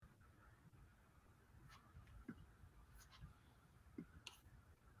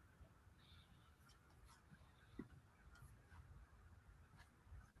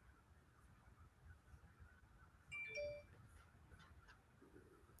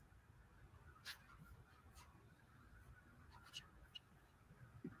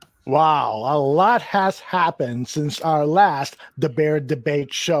Wow, a lot has happened since our last The Bear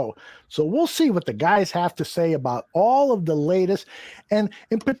Debate show. So we'll see what the guys have to say about all of the latest, and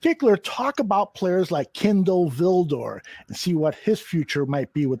in particular, talk about players like Kindle Vildor and see what his future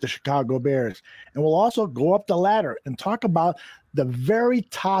might be with the Chicago Bears. And we'll also go up the ladder and talk about the very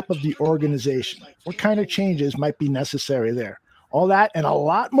top of the organization. What kind of changes might be necessary there? All that and a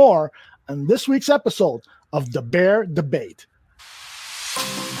lot more on this week's episode of The Bear Debate.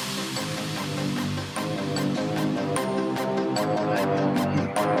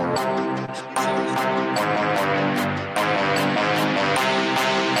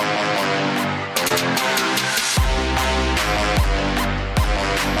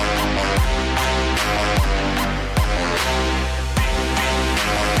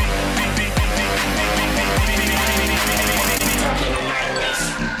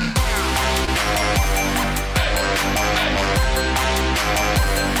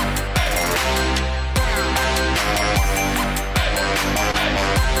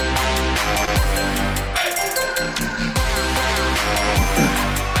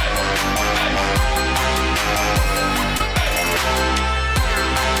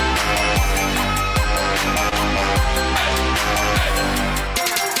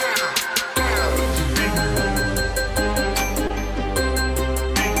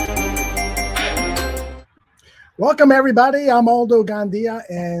 Welcome, everybody. I'm Aldo Gandia,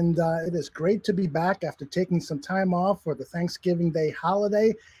 and it is great to be back after taking some time off for the Thanksgiving Day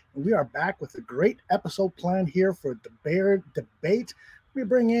holiday. And we are back with a great episode planned here for the Bear Debate. We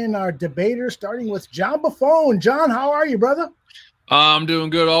bring in our debaters, starting with John Buffone. John, how are you, brother? I'm doing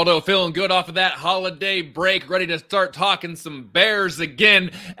good, Aldo. Feeling good off of that holiday break, ready to start talking some Bears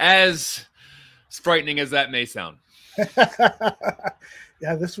again, as frightening as that may sound.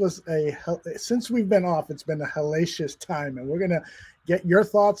 Yeah, this was since we've been off, it's been a hellacious time, and we're going to get your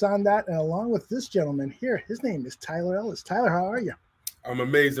thoughts on that. And along with this gentleman here, his name is Tyler Ellis. Tyler, how are you? I'm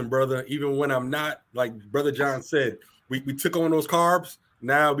amazing, brother. Even when I'm not, like Brother John said, we took on those carbs.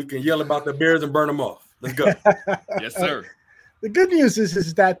 Now we can yell about the Bears and burn them off. Let's go. Yes, sir. The good news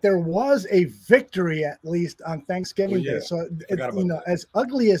is that there was a victory, at least on Thanksgiving Day. So, as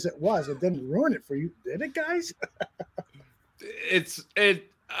ugly as it was, it didn't ruin it for you, did it, guys? It's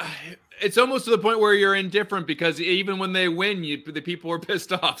almost to the point where you're indifferent, because even when they win, the people are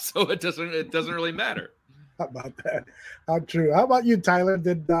pissed off. So it doesn't really matter. How about that? How true. How about you, Tyler?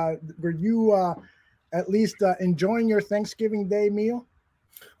 Were you at least enjoying your Thanksgiving Day meal?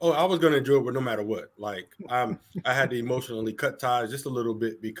 Oh, I was going to enjoy it, but no matter what. Like, I had to emotionally cut ties just a little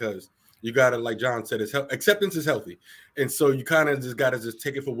bit, because you got to, like John said, acceptance is healthy. And so you kind of just got to just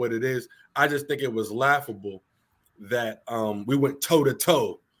take it for what it is. I just think it was laughable that we went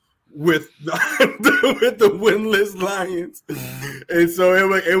toe-to-toe with the winless Lions. And so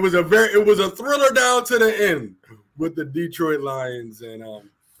it was a thriller down to the end with the Detroit Lions. And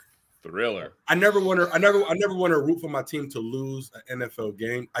thriller. I never want to root for my team to lose an NFL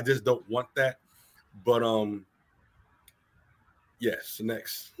game. I just don't want that. But yes,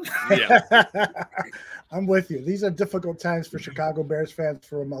 next. Yeah. I'm with you. These are difficult times for Chicago Bears fans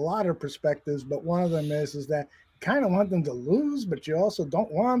from a lot of perspectives, but one of them is that you kind of want them to lose, but you also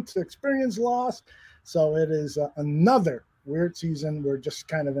don't want to experience loss. So it is another weird season. We're just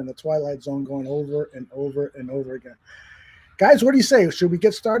kind of in the twilight zone, going over and over and over again. Guys, what do you say? Should we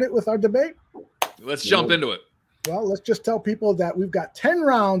get started with our debate? Let's jump into it. Well, let's just tell people that we've got 10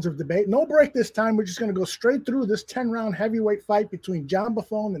 rounds of debate. No break this time. We're just going to go straight through this 10-round heavyweight fight between John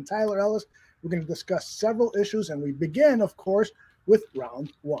Buffone and Tyler Ellis. We're going to discuss several issues, and we begin, of course, with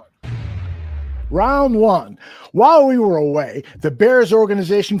round one. Round one. While we were away, the Bears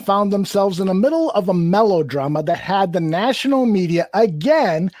organization found themselves in the middle of a melodrama that had the national media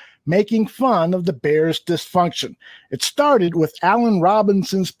again making fun of the Bears' dysfunction. It started with Allen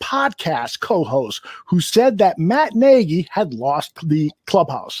Robinson's podcast co-host, who said that Matt Nagy had lost the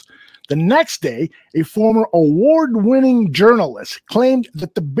clubhouse. The next day, a former award-winning journalist claimed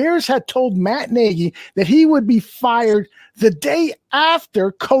that the Bears had told Matt Nagy that he would be fired the day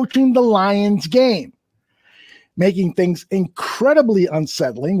after coaching the Lions game. Making things incredibly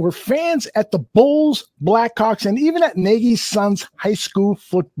unsettling were fans at the Bulls, Blackhawks, and even at Nagy's son's high school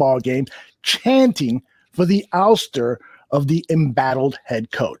football game chanting for the ouster of the embattled head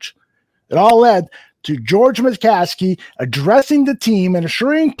coach. It all led to George McCaskey addressing the team and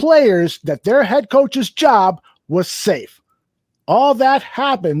assuring players that their head coach's job was safe. All that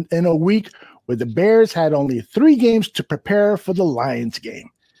happened in a week where the Bears had only 3 games to prepare for the Lions game.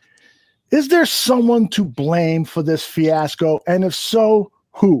 Is there someone to blame for this fiasco? And if so,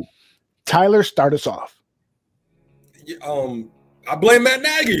 who? Tyler, start us off. I blame Matt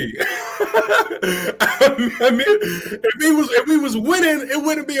Nagy. I mean, if we was winning, it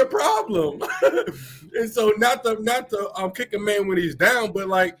wouldn't be a problem. And so not to kick a man when he's down, but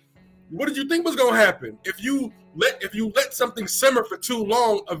like, what did you think was going to happen? If you let something simmer for too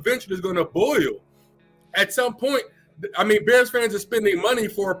long, eventually it's going to boil. At some point, I mean, Bears fans are spending money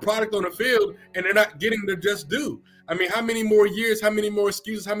for a product on the field, and they're not getting their just due. I mean, how many more years, how many more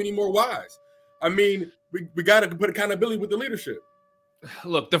excuses, how many more whys? I mean, we got to put accountability with the leadership.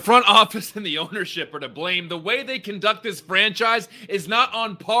 Look, the front office and the ownership are to blame. The way they conduct this franchise is not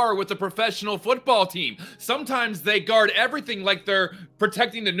on par with a professional football team. Sometimes they guard everything like they're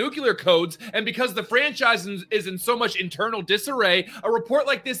protecting the nuclear codes, and because the franchise is in so much internal disarray, a report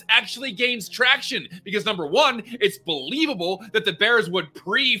like this actually gains traction because, number one, it's believable that the Bears would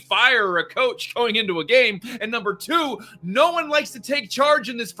pre-fire a coach going into a game, and number two, no one likes to take charge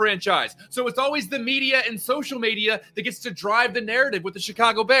in this franchise, so it's always the media and social media that gets to drive the narrative with the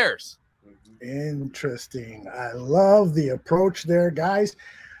Chicago Bears. Interesting. I love the approach there, guys.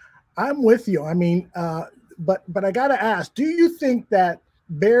 I'm with you. I mean, but I got to ask, do you think that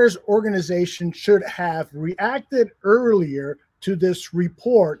Bears organization should have reacted earlier to this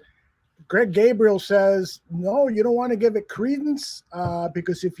report? Greg Gabriel says, no, you don't want to give it credence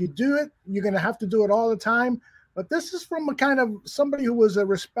because if you do it, you're going to have to do it all the time. But this is from a kind of somebody who was a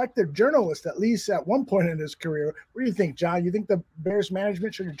respected journalist, at least at one point in his career. What do you think, John? You think the Bears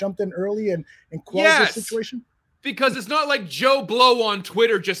management should have jumped in early and quelled this situation? Because it's not like Joe Blow on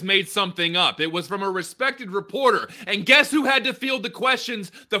Twitter just made something up. It was from a respected reporter. And guess who had to field the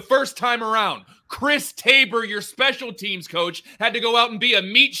questions the first time around? Chris Tabor, your special teams coach, had to go out and be a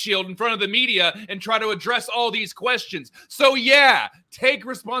meat shield in front of the media and try to address all these questions. So yeah, take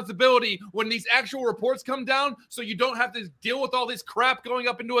responsibility when these actual reports come down so you don't have to deal with all this crap going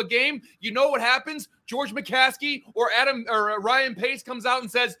up into a game. You know what happens? George McCaskey or Ryan Pace comes out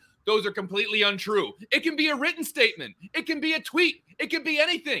and says, those are completely untrue. It can be a written statement. It can be a tweet. It can be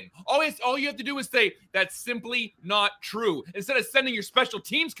anything. All you have to do is say, that's simply not true. Instead of sending your special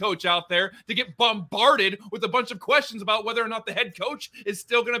teams coach out there to get bombarded with a bunch of questions about whether or not the head coach is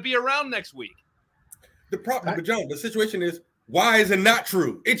still going to be around next week. The problem, but John, the situation is, why is it not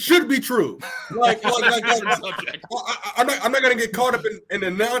true? It should be true. I'm not going to get caught up in the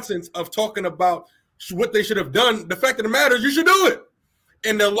nonsense of talking about what they should have done. The fact of the matter is you should do it.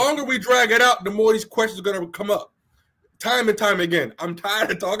 And the longer we drag it out, the more these questions are going to come up. Time and time again. I'm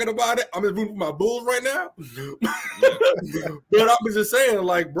tired of talking about it. I'm just rooting for my Bulls right now. But I'm just saying,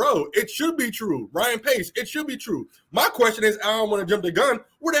 like, bro, it should be true. Ryan Pace, it should be true. My question is, I don't want to jump the gun.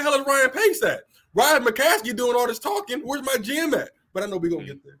 Where the hell is Ryan Pace at? Ryan McCaskey doing all this talking. Where's my GM at? But I know we're going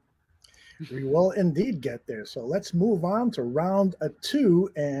to get there. We will indeed get there. So let's move on to round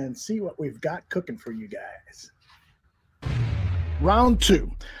 2 and see what we've got cooking for you guys. Round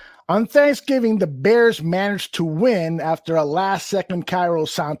 2. On Thanksgiving, the Bears managed to win after a last-second Cairo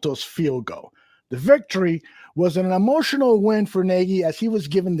Santos field goal. The victory was an emotional win for Nagy as he was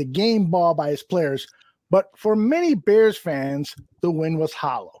given the game ball by his players, but for many Bears fans, the win was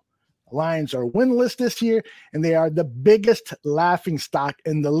hollow. The Lions are winless this year, and they are the biggest laughingstock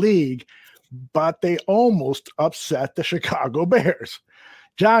in the league, but they almost upset the Chicago Bears.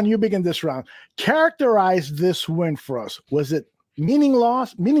 John, you begin this round. Characterize this win for us. Was it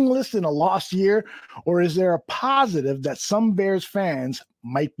meaningless in a lost year, or is there a positive that some Bears fans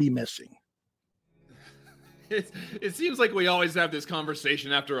might be missing? It seems like we always have this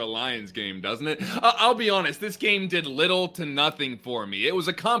conversation after a Lions game, doesn't it? I'll be honest, this game did little to nothing for me. It was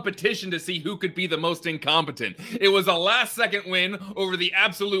a competition to see who could be the most incompetent. It was a last-second win over the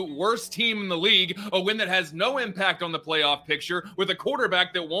absolute worst team in the league, a win that has no impact on the playoff picture, with a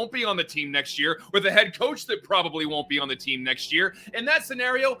quarterback that won't be on the team next year, with a head coach that probably won't be on the team next year. In that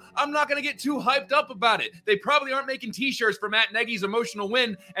scenario, I'm not going to get too hyped up about it. They probably aren't making t-shirts for Matt Nagy's emotional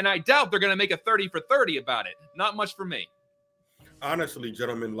win, and I doubt they're going to make a 30 for 30 about it. Not much for me. Honestly,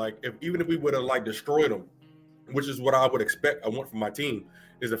 gentlemen, like even if we would have like destroyed them, which is what I would expect, I want from my team,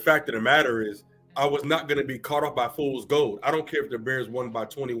 is the fact of the matter is I was not going to be caught off by fool's gold. I don't care if the Bears won by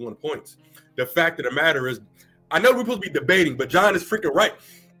 21 points. The fact of the matter is, I know we're supposed to be debating, but John is freaking right.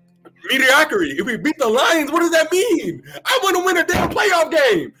 Mediocrity. If we beat the Lions, what does that mean? I want to win a damn playoff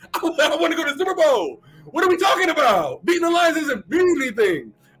game. I want to go to the Super Bowl. What are we talking about? Beating the Lions isn't beating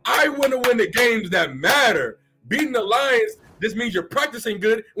anything. I want to win the games that matter. Beating the Lions, this means you're practicing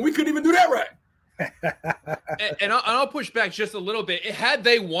good, and we couldn't even do that right. and I'll push back just a little bit. Had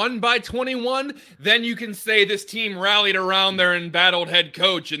they won by 21, then you can say this team rallied around their embattled head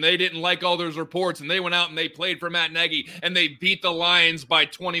coach, and they didn't like all those reports, and they went out and they played for Matt Nagy, and they beat the Lions by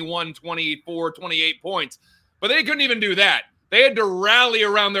 21, 24, 28 points. But they couldn't even do that. They had to rally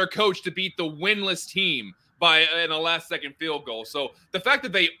around their coach to beat the winless team in a last-second field goal. So the fact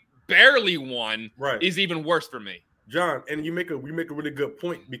that they barely won is even worse for me. John, and you make a really good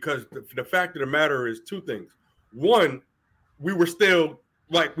point, because the fact of the matter is two things. One, we were still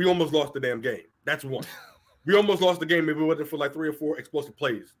like, we almost lost the damn game. That's one. We almost lost the game if it wasn't for like 3 or 4 explosive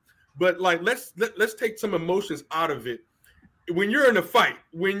plays. But like, let's take some emotions out of it. When you're in a fight,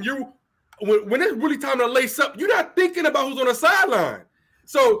 when it's really time to lace up, you're not thinking about who's on the sideline.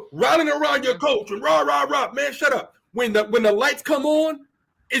 So rallying around your coach and rah, man, shut up. When the lights come on,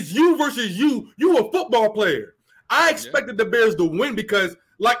 it's you versus you. You a football player. I expected the Bears to win because,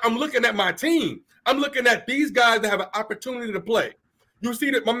 like, I'm looking at my team. I'm looking at these guys that have an opportunity to play. You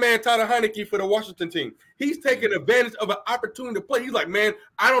see that my man Tyler Heineke for the Washington team, he's taking advantage of an opportunity to play. He's like, man,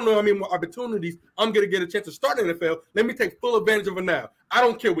 I don't know how many more opportunities I'm going to get a chance to start in the NFL. Let me take full advantage of it now. I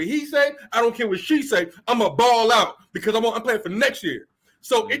don't care what he say. I don't care what she say. I'm going to ball out because I'm playing for next year.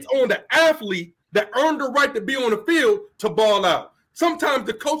 So it's on the athlete that earned the right to be on the field to ball out. Sometimes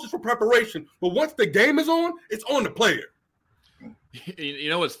the coach is for preparation, but once the game is on, it's on the player. You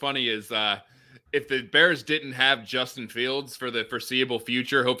know what's funny is if the Bears didn't have Justin Fields for the foreseeable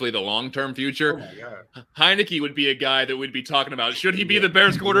future, hopefully the long-term future, Heineke would be a guy that we'd be talking about. Should he be the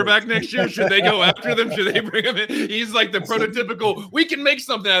Bears quarterback next year? Should they go after them? Should they bring him in? He's like the prototypical, we can make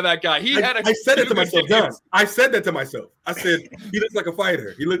something out of that guy. I said it to myself, John. I said that to myself. I said, he looks like a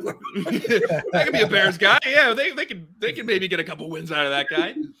fighter. He looks like that could be a Bears guy. Yeah, they can maybe get a couple wins out of that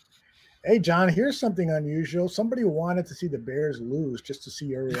guy. Hey, John, here's something unusual. Somebody wanted to see the Bears lose just to see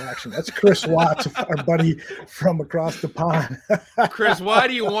your reaction. That's Chris Watts, our buddy from across the pond. Chris, why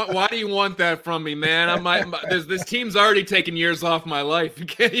do you want that from me, man? This team's already taken years off my life.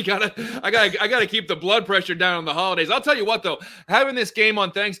 I gotta keep the blood pressure down on the holidays. I'll tell you what, though, having this game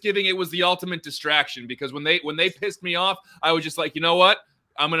on Thanksgiving, it was the ultimate distraction, because when they pissed me off, I was just like, you know what?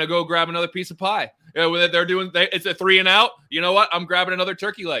 I'm going to go grab another piece of pie. It's a 3 and out. You know what? I'm grabbing another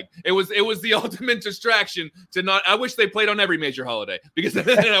turkey leg. It was the ultimate distraction to not. I wish they played on every major holiday, because then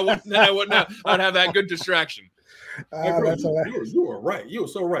I'd have that good distraction. Hey, bro, you were right. You were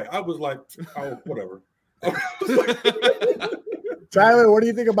so right. I was like, oh, whatever. Tyler, what do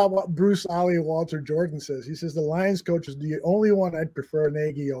you think about what Bruce Ollie and Walter Jordan says? He says the Lions coach is the only one I'd prefer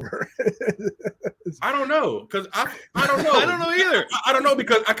Nagy over. I don't know, because I don't know. I don't know either. I don't know,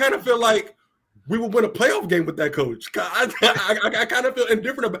 because I kind of feel like we would win a playoff game with that coach. I kind of feel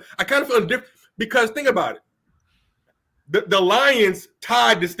indifferent because think about it. The Lions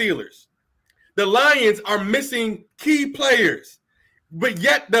tied the Steelers. The Lions are missing key players, but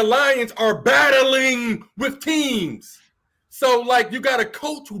yet the Lions are battling with teams. So, like, you got a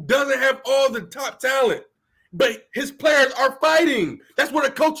coach who doesn't have all the top talent, but his players are fighting. That's what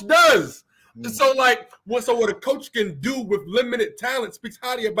a coach does. So, like, what a coach can do with limited talent speaks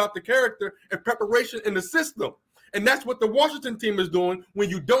highly about the character and preparation in the system. And that's what the Washington team is doing when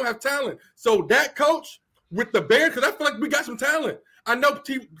you don't have talent. So that coach with the Bears, because I feel like we got some talent. I know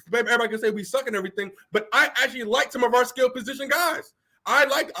everybody can say we suck and everything, but I actually like some of our skill position guys.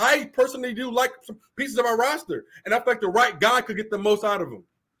 I personally do like some pieces of our roster, and I feel like the right guy could get the most out of them.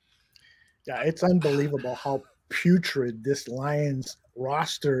 Yeah, it's unbelievable how putrid this Lions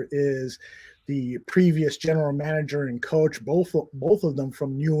roster is. The previous general manager and coach, both of them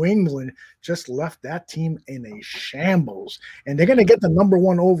from New England, just left that team in a shambles. And they're going to get the number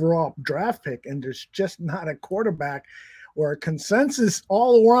 1 overall draft pick, and there's just not a quarterback or a consensus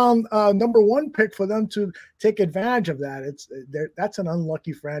all around number 1 pick for them to take advantage of that. That's an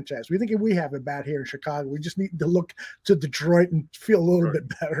unlucky franchise. We think we have it bad here in Chicago. We just need to look to Detroit and feel a little bit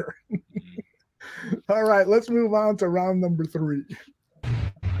better. All right, let's move on to round number 3.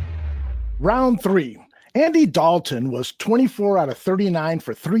 Round 3. Andy Dalton was 24 out of 39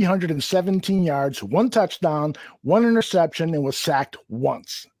 for 317 yards, 1 touchdown, 1 interception, and was sacked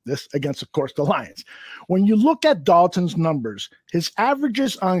once. This against, of course, the Lions. When you look at Dalton's numbers, his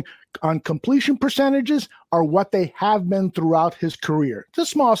averages on completion percentages are what they have been throughout his career. It's a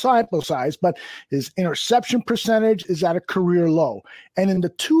small sample size, but his interception percentage is at a career low. And in the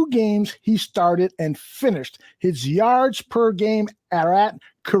 2 games he started and finished, his yards per game are at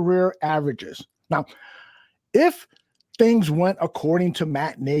career averages. Now, if things went according to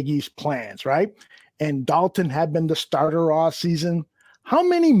Matt Nagy's plans, right, and Dalton had been the starter all season, how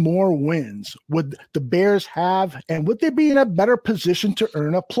many more wins would the Bears have, and would they be in a better position to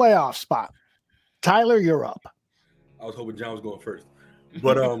earn a playoff spot? Tyler, you're up. I was hoping John was going first,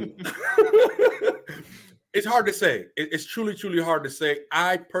 but it's hard to say. It's truly, truly hard to say.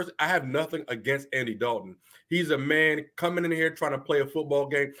 I have nothing against Andy Dalton. He's a man coming in here trying to play a football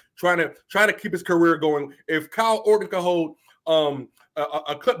game, trying to keep his career going. If Kyle Orton could hold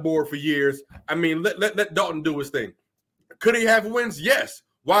a clipboard for years. I mean, let Dalton do his thing. Could he have wins? Yes.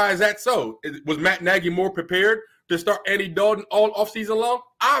 Why is that so? Was Matt Nagy more prepared to start Andy Dalton all offseason long?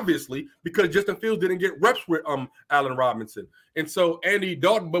 Obviously, because Justin Fields didn't get reps with Allen Robinson. And so Andy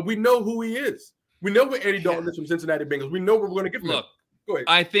Dalton, but we know who he is. We know what Andy Dalton is from Cincinnati Bengals. We know what we're going to get from him. Go ahead.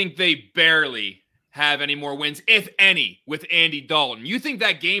 I think they barely have any more wins, if any, with Andy Dalton. You think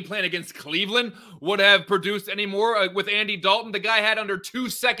that game plan against Cleveland would have produced any more with Andy Dalton? The guy had under 2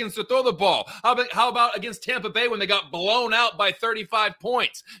 seconds to throw the ball. How about against Tampa Bay when they got blown out by 35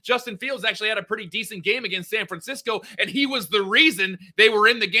 points? Justin Fields actually had a pretty decent game against San Francisco, and he was the reason they were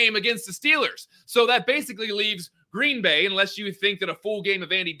in the game against the Steelers. So that basically leaves Green Bay, unless you think that a full game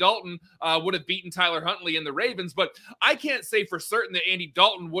of Andy Dalton would have beaten Tyler Huntley and the Ravens. But I can't say for certain that Andy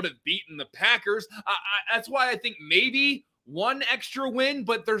Dalton would have beaten the Packers. That's why I think maybe one extra win,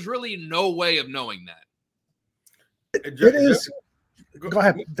 but there's really no way of knowing that. It is. Go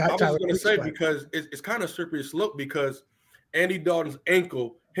ahead. I was going to say, because it's kind of slippery slope, because Andy Dalton's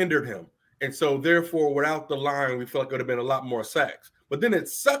ankle hindered him. And so, therefore, without the line, we felt like it would have been a lot more sacks. But then it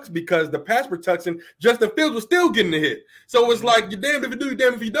sucks because the pass protection, Justin Fields was still getting the hit. So it's like, you're damned if you do, you're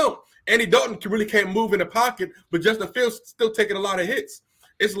damned if you don't. Andy Dalton really can't move in the pocket, but Justin Fields still taking a lot of hits.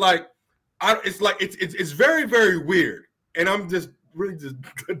 It's like, it's very, very weird. And I'm just really just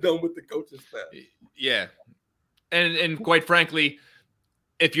done with the coaching staff. Yeah. And quite frankly,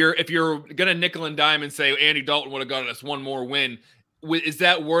 if you're gonna nickel and dime and say Andy Dalton would have gotten us one more win, is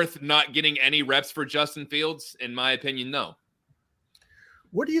that worth not getting any reps for Justin Fields? In my opinion, no.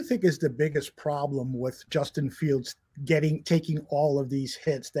 What do you think is the biggest problem with Justin Fields taking all of these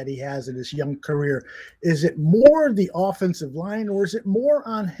hits that he has in his young career? Is it more the offensive line, or is it more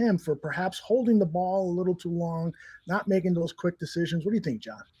on him for perhaps holding the ball a little too long, not making those quick decisions? What do you think,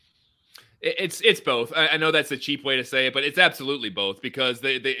 John? It's both. I know that's a cheap way to say it, but it's absolutely both, because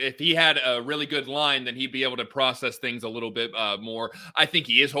if he had a really good line, then he'd be able to process things a little bit more. I think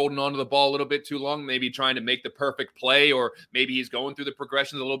he is holding on to the ball a little bit too long, maybe trying to make the perfect play, or maybe he's going through the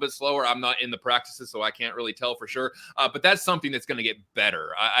progressions a little bit slower. I'm not in the practices, so I can't really tell for sure. But that's something that's going to get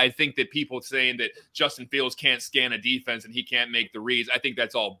better. I think that people saying that Justin Fields can't scan a defense and he can't make the reads, I think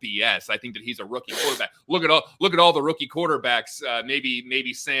that's all BS. I think that he's a rookie quarterback. Look at all the rookie quarterbacks,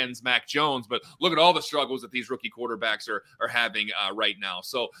 maybe sans Mac Jones, but look at all the struggles that these rookie quarterbacks are having right now.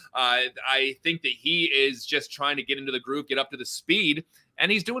 So I think that he is just trying to get into the groove, get up to the speed, and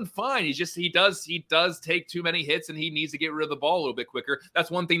he's doing fine. He does take too many hits, and he needs to get rid of the ball a little bit quicker.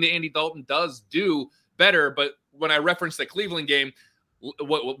 That's one thing that Andy Dalton does do better. But when I referenced the Cleveland game,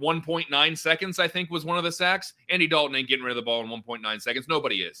 what 1.9 seconds I think was one of the sacks. Andy Dalton ain't getting rid of the ball in 1.9 seconds.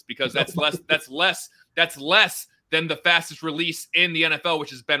 Nobody is, because that's less than the fastest release in the NFL,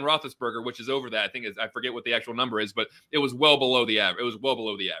 which is Ben Roethlisberger, which is over that. I forget what the actual number is, but it was well below the average. It was well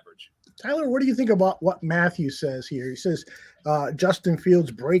below the average. Tyler, what do you think about what Matthew says here? He says Justin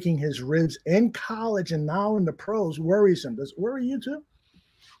Fields breaking his ribs in college and now in the pros worries him. Does it worry you too?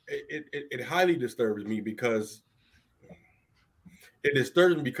 It highly disturbs me, because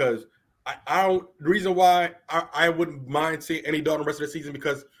I don't. The reason why I wouldn't mind seeing Andy Dalton the rest of the season,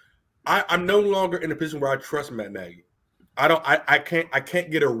 because I'm no longer in a position where I trust Matt Nagy. I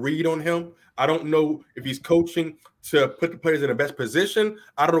can't get a read on him. I don't know if he's coaching to put the players in the best position.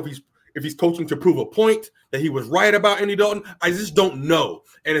 I don't know if he's coaching to prove a point that he was right about Andy Dalton. I just don't know.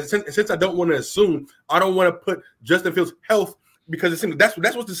 And since I don't want to assume, I don't want to put Justin Fields' health, because that's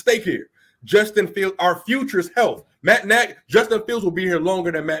what's at stake here. Justin Fields, our future's health. Justin Fields will be here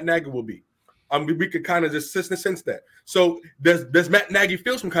longer than Matt Nagy will be. We could kind of just sense that. So does Matt Nagy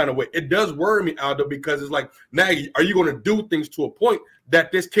feel some kind of way? It does worry me, Aldo, because it's like, Nagy, are you going to do things to a point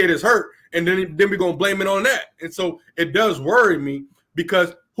that this kid is hurt, and then we're going to blame it on that? And so it does worry me,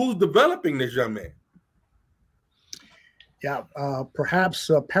 because who's developing this young man? Yeah, perhaps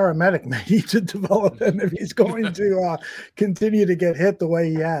a paramedic may need to develop him if he's going to continue to get hit the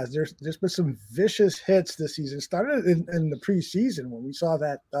way he has. There's been some vicious hits this season. It started in the preseason when we saw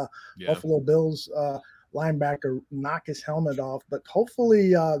that Buffalo Bills linebacker knock his helmet off. But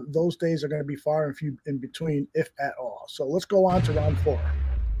hopefully those days are going to be far and few in between, if at all. So let's go on to round 4.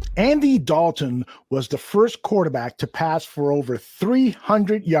 Andy Dalton was the first quarterback to pass for over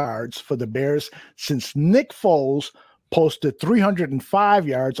 300 yards for the Bears since Nick Foles posted 305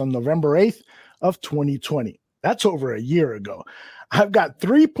 yards on November 8th of 2020. That's over a year ago. I've got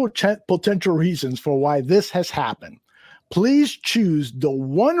 3 potential reasons for why this has happened. Please choose the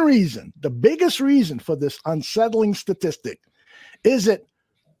one reason, the biggest reason for this unsettling statistic. Is it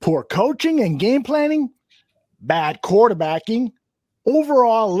poor coaching and game planning, bad quarterbacking,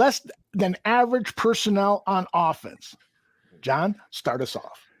 overall less than average personnel on offense? John, start us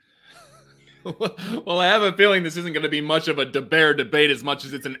off. Well, I have a feeling this isn't going to be much of a debate as much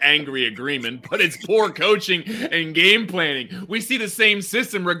as it's an angry agreement, but it's poor coaching and game planning. We see the same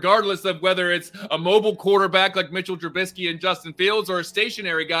system regardless of whether it's a mobile quarterback like Mitchell Trubisky and Justin Fields or a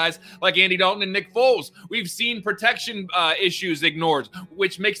stationary guys like Andy Dalton and Nick Foles. We've seen protection issues ignored,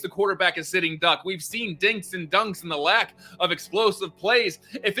 which makes the quarterback a sitting duck. We've seen dinks and dunks and the lack of explosive plays.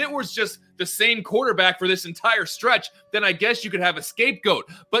 If it was just the same quarterback for this entire stretch, then I guess you could have a scapegoat.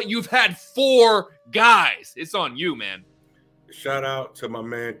 But you've had 4 guys. It's on you, man. Shout out to my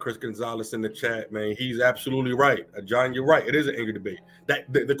man Chris Gonzalez in the chat, man. He's absolutely right. John, you're right. It is an anger debate.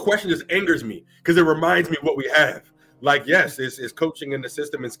 That the question just angers me because it reminds me of what we have. Like, yes, it's coaching in the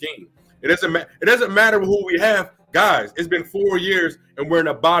system and scheme. It doesn't matter who we have, guys. It's been 4 years and we're in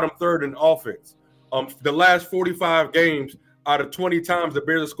the bottom third in offense. The last 45 games, out of 20 times, the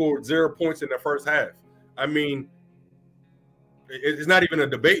Bears have scored 0 points in the first half. I mean, it's not even a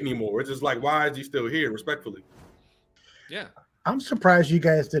debate anymore. It's just like, why is he still here, respectfully? Yeah. I'm surprised you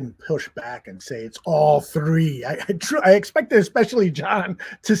guys didn't push back and say it's all 3. I expected especially John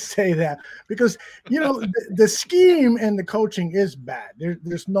to say that because, the scheme and the coaching is bad.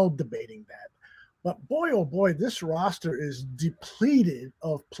 There's no debating that. But boy, oh boy, this roster is depleted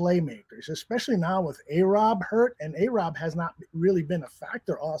of playmakers, especially now with A-Rob hurt. And A-Rob has not really been a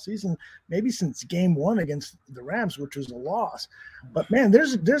factor all season, maybe since game 1 against the Rams, which was a loss. But, man,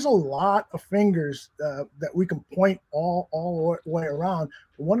 there's a lot of fingers that we can point all the way around.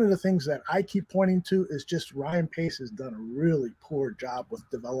 One of the things that I keep pointing to is just Ryan Pace has done a really poor job with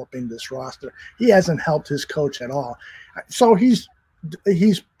developing this roster. He hasn't helped his coach at all. So he's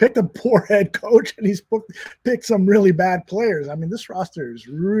picked a poor head coach and he's picked some really bad players. I mean, this roster is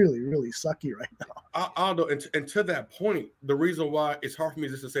really, really sucky right now. Aldo, and to that point, the reason why it's hard for me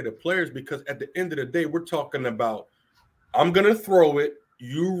just to say the players, because at the end of the day, we're talking about, I'm going to throw it,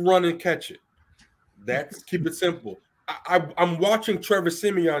 you run and catch it. That's keep it simple. I'm watching Trevor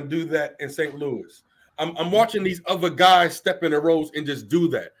Siemian do that in St. Louis. I'm watching these other guys step in the rows and just do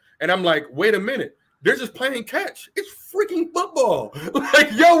that. And I'm like, wait a minute. They're just playing catch. It's freaking football.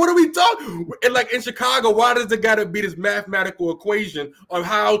 Like, yo, what are we talking? And like in Chicago, why does it got to be this mathematical equation on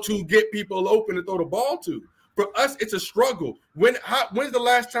how to get people open to throw the ball to? For us, it's a struggle. When's the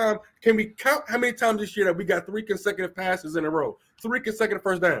last time? Can we count how many times this year that we got 3 consecutive passes in a row, 3 consecutive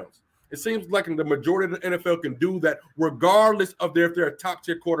first downs? It seems like the majority of the NFL can do that, regardless of if they're a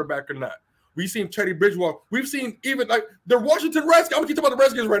top-tier quarterback or not. We've seen Teddy Bridgewater. We've seen even like the Washington Redskins. I'm going to keep talking about the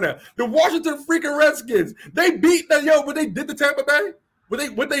Redskins right now. The Washington freaking Redskins. They beat that, what they did to Tampa Bay.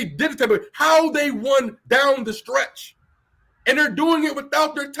 What they did to Tampa Bay. How they won down the stretch. And they're doing it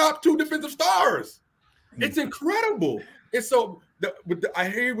without their top 2 defensive stars. It's incredible. And so I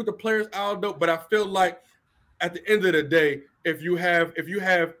hear you with the players, Aldo, but I feel like at the end of the day, if you have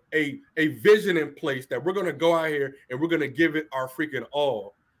a vision in place that we're going to go out here and we're going to give it our freaking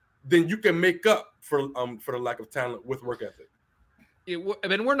all, then you can make up for the lack of talent with work ethic. I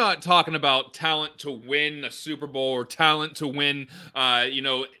mean, we're not talking about talent to win a Super Bowl or talent to win,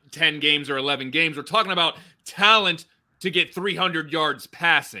 10 games or 11 games. We're talking about talent to get 300 yards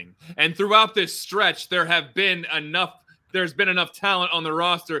passing. And throughout this stretch, there's been enough talent on the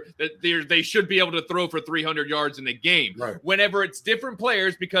roster that they should be able to throw for 300 yards in a game. Right. Whenever it's different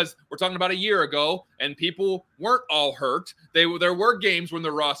players, because we're talking about a year ago and people weren't all hurt. There were games when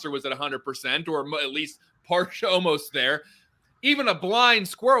the roster was at 100% or at least almost there. Even a blind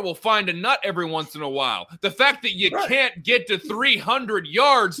squirrel will find a nut every once in a while. The fact that you can't get to 300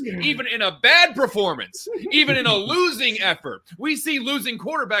 yards, even in a bad performance, even in a losing effort. We see losing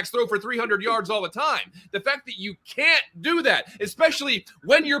quarterbacks throw for 300 yards all the time. The fact that you can't do that, especially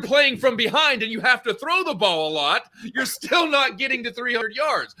when you're playing from behind and you have to throw the ball a lot, you're still not getting to 300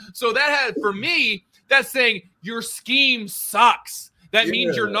 yards. So for me, that's saying your scheme sucks. That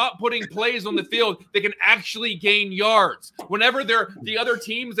means you're not putting plays on the field that can actually gain yards. Whenever the other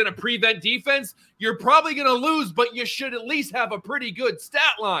team's in a prevent defense, you're probably going to lose, but you should at least have a pretty good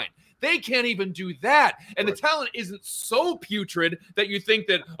stat line. They can't even do that. And the talent isn't so putrid that you think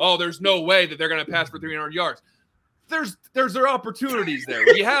that, there's no way that they're going to pass for 300 yards. There's opportunities there.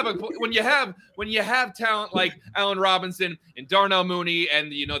 When you have talent like Allen Robinson and Darnell Mooney and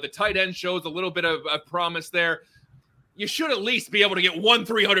the tight end shows a little bit of promise there, you should at least be able to get 1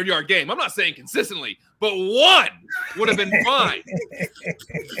 300-yard game. I'm not saying consistently, but 1 would have been fine.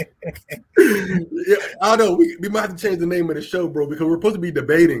 Yeah, I know we might have to change the name of the show, bro, because we're supposed to be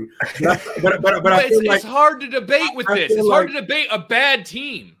debating. But it's hard to debate with this. It's hard to debate a bad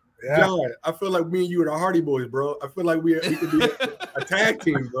team. Yeah. John, I feel like me and you are the Hardy Boys, bro. I feel like we could be a tag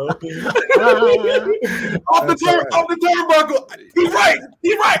team, bro. Off the turnbuckle. He's right.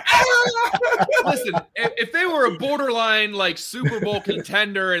 Listen, if they were a borderline like Super Bowl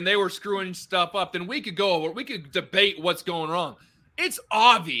contender and they were screwing stuff up, then we could debate what's going wrong. It's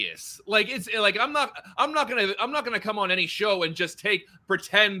obvious. Like I'm not gonna come on any show and just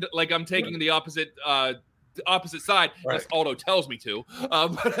pretend like I'm taking the opposite side, right. As Aldo tells me to.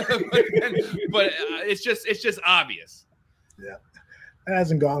 But it's just obvious. Yeah. It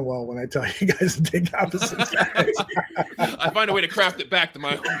hasn't gone well when I tell you guys to take opposite sides. I find a way to craft it back to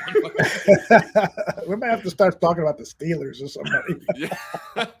my own. We might have to start talking about the Steelers or somebody. Yeah.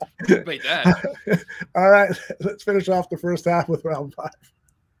 Debate that. All right, let's finish off the first half with round 5.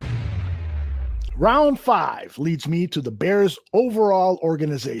 Round 5 leads me to the Bears' overall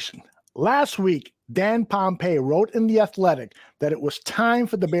organization. Last week, Dan Pompei wrote in The Athletic that it was time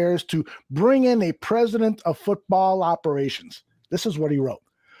for the Bears to bring in a president of football operations. This is what he wrote.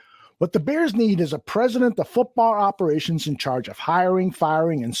 What the Bears need is a president of football operations in charge of hiring,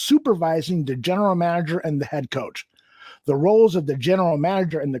 firing, and supervising the general manager and the head coach. The roles of the general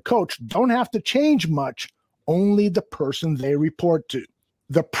manager and the coach don't have to change much, only the person they report to.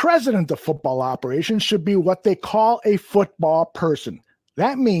 The president of football operations should be what they call a football person.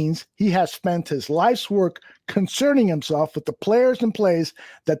 That means he has spent his life's work concerning himself with the players and plays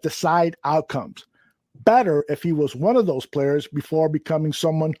that decide outcomes. Better if he was one of those players before becoming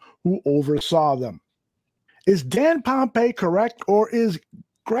someone who oversaw them. Is Dan Pompei correct, or is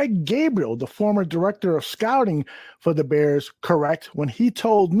Greg Gabriel, the former director of scouting for the Bears, correct when he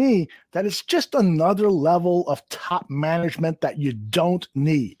told me that it's just another level of top management that you don't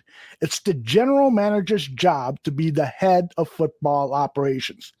need? It's the general manager's job to be the head of football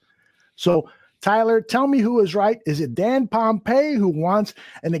operations. So, Tyler, tell me who is right. Is it Dan Pompei who wants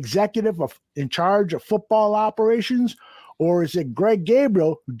an executive in charge of football operations, or is it Greg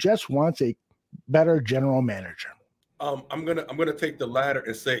Gabriel who just wants a better general manager? I'm gonna take the latter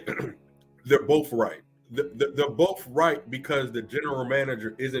and say they're both right. They're both right because the general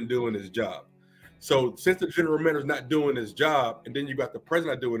manager isn't doing his job. So since the general manager is not doing his job, and then you got the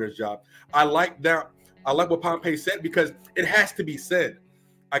president doing his job, I like that. I like what Pompei said because it has to be said.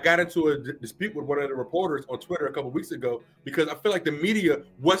 I got into a dispute with one of the reporters on Twitter a couple of weeks ago because I feel like the media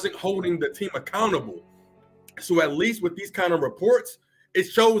wasn't holding the team accountable. So at least with these kind of reports, it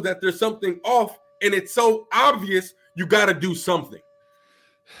shows that there's something off, and it's so obvious you got to do something.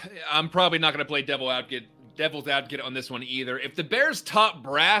 I'm probably not going to play devil's advocate on this one either. If the Bears' top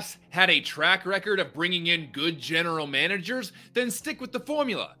brass had a track record of bringing in good general managers, then stick with the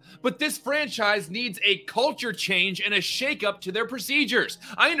formula. But this franchise needs a culture change and a shakeup to their procedures.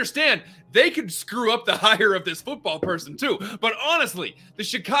 I understand they could screw up the hire of this football person too, but honestly, the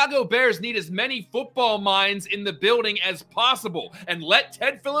Chicago Bears need as many football minds in the building as possible, and let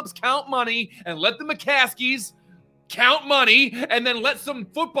Ted Phillips count money, and let the McCaskies count money, and then let some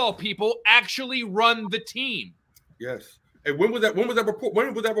football people actually run the team. Yes. Hey, when was that report?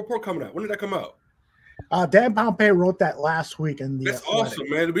 When was that report coming out? When did that come out? Dan Pompei wrote that last week in the That's Athletic. awesome,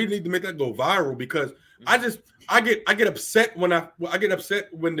 man. We need to make that go viral because I get upset when I get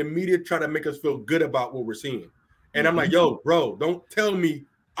upset when the media try to make us feel good about what we're seeing. And I'm like, yo, bro, don't tell me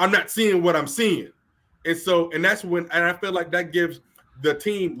I'm not seeing what I'm seeing. And that's when, and I feel like that gives the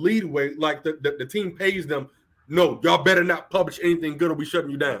team leadway, like the team pays them. No, y'all better not publish anything good or we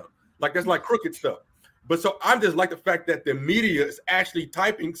shutting you down. Like that's like crooked stuff. But so I'm just like the fact that the media is actually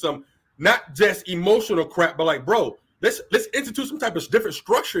typing some not just emotional crap, but like, bro, let's institute some type of different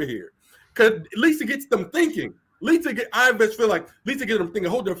structure here. Cause at least it gets them thinking. I just feel like at least it gets them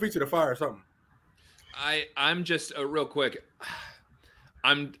thinking, hold their feet to the fire or something. I'm just real quick.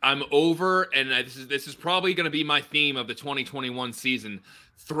 I'm over, and this is probably going to be my theme of the 2021 season.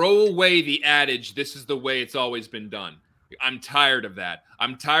 Throw away the adage, this is the way it's always been done. I'm tired of that.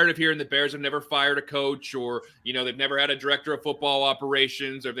 I'm tired of hearing the Bears have never fired a coach, or, they've never had a director of football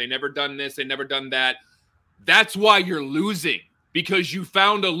operations, or they've never done this, they've never done that. That's why you're losing, because you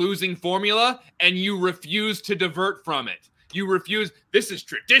found a losing formula and you refuse to divert from it. You refuse. This is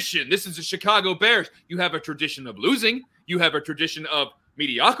tradition. This is the Chicago Bears. You have a tradition of losing. You have a tradition of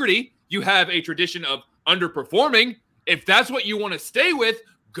mediocrity. You have a tradition of underperforming. If that's what you want to stay with,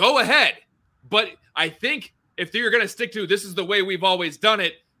 go ahead. But I think if you're going to stick to this is the way we've always done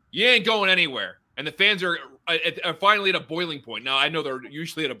it, you ain't going anywhere. And the fans are finally at a boiling point. Now, I know they're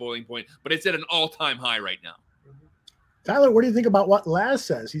usually at a boiling point, but it's at an all-time high right now. Tyler, what do you think about what Laz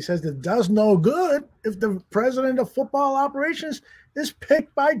says? He says it does no good if the president of football operations is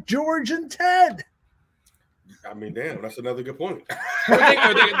picked by George and Ted. I mean, damn, that's another good point. They're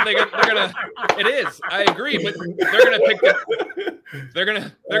gonna. It is. I agree, but they're gonna pick the. They're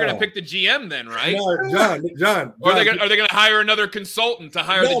gonna pick the GM then, right? No, John. Or are they gonna hire another consultant to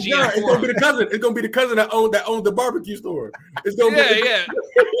hire the GM? John, it's gonna be the cousin. It's gonna be the cousin that owns the barbecue store. It's gonna be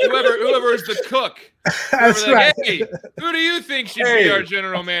Whoever is the cook. That's right. Hey, who do you think should be our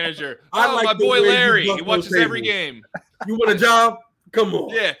general manager? I like my the boy way you Larry. buck He watches those every tables. game. You want a job? Come on.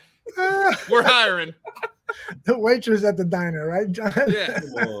 Yeah, we're hiring. The waitress at the diner, right, John? Yeah.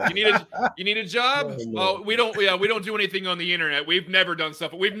 You need a job? Oh, we don't do anything on the internet. We've never done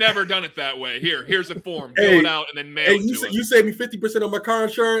stuff. We've never done it that way. Here's a form. Fill it out and then mail it to us. You saved me 50% on my car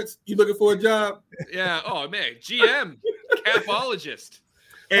insurance. You looking for a job? Yeah. Oh man, GM, capologist.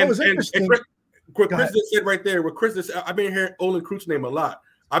 And interesting. Chris just said right there. What Chris just said, I've been hearing Olin Kreutz name a lot.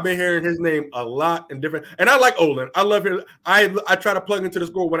 I've been hearing his name a lot in different, and I like Olin. I love him. I try to plug into the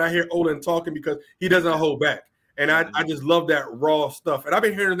score when I hear Olin talking because he doesn't hold back, and I just love that raw stuff. And I've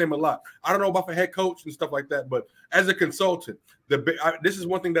been hearing his name a lot. I don't know about the head coach and stuff like that, but as a consultant, this is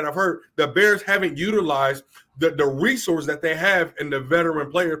one thing that I've heard: the Bears haven't utilized the resource that they have in the veteran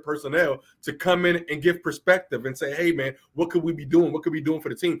player personnel to come in and give perspective and say, "Hey, man, what could we be doing? What could we be doing for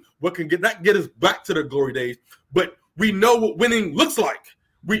the team? What can not get us back to the glory days, but we know what winning looks like."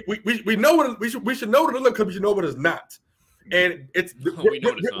 We know what we should know what it looks because we should know what it's not, and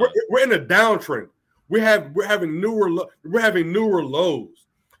we're in a downtrend. We're having newer lows,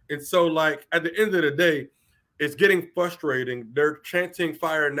 and so like at the end of the day, it's getting frustrating. They're chanting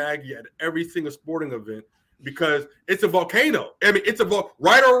 "Fire Nagy" at every single sporting event because it's a volcano. I mean,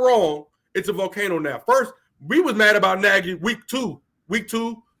 right or wrong, it's a volcano now. First, we was mad about Nagy week two,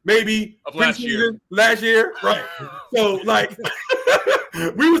 maybe of last year, right? So like.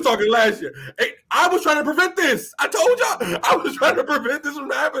 We was talking last year. Hey, I was trying to prevent this. I told y'all I was trying to prevent this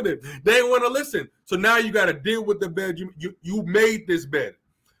from happening. They didn't want to listen. So now you got to deal with the bed. You made this bed,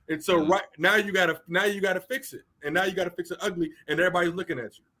 and so right now you got to fix it, and now you got to fix it ugly, and everybody's looking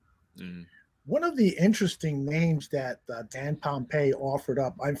at you. Mm. One of the interesting names that Dan Pompei offered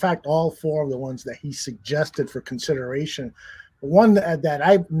up, in fact, all four of the ones that he suggested for consideration. One that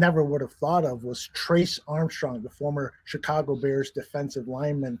I never would have thought of was Trace Armstrong, the former Chicago Bears defensive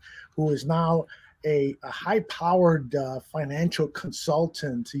lineman, who is now a high-powered financial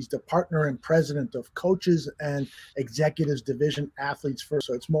consultant. He's the partner and president of Coaches and Executives Division Athletes First.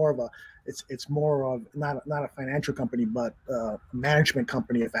 So it's more of not a financial company, but a management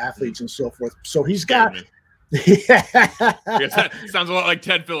company of athletes and so forth. So he's got. That sounds a lot like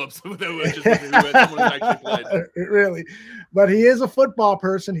Ted Phillips. Really, but he is a football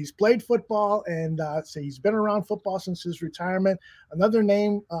person. He's played football, and so he's been around football since his retirement. Another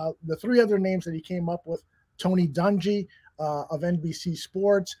name, the three other names that he came up with: Tony Dungy of NBC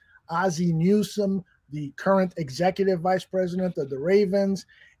Sports, Ozzie Newsome, the current executive vice president of the Ravens,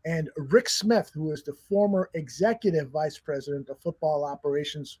 and Rick Smith, who is the former executive vice president of football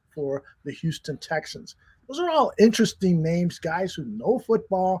operations for the Houston Texans. Those are all interesting names, guys who know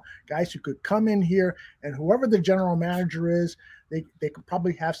football, guys who could come in here, and whoever the general manager is, they could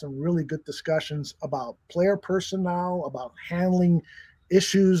probably have some really good discussions about player personnel, about handling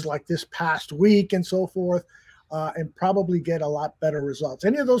issues like this past week and so forth, and probably get a lot better results.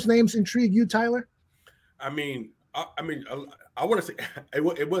 Any of those names intrigue you, Tyler? I want to say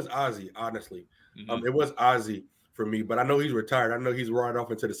it was Ozzie, honestly. Mm-hmm. It was Ozzie for me, but I know he's retired. I know he's riding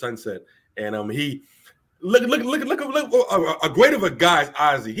off into the sunset, and he. Look! A great of a guy's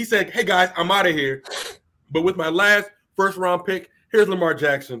Ozzie. He said, "Hey guys, I'm out of here, but with my last first-round pick, here's Lamar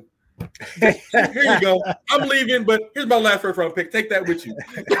Jackson. Here you go. I'm leaving, but here's my last first-round pick. Take that with you."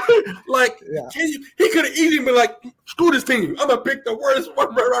 He could have easily been like, "Screw this team. I'm gonna pick the worst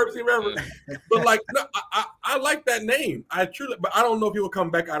one receiver ever." But like, no, I like that name. I truly, but I don't know if he will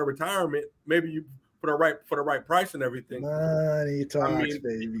come back out of retirement. Maybe you. For the right price and everything. Money talks,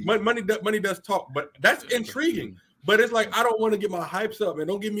 baby. Money does talk, but that's intriguing. But it's like I don't want to get my hypes up and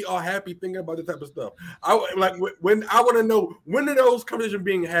don't get me all happy thinking about this type of stuff. I want to know when are those conversations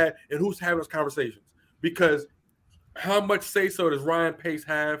being had and who's having those conversations, because how much say so does Ryan Pace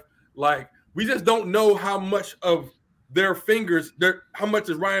have? Like we just don't know how much of their fingers. How much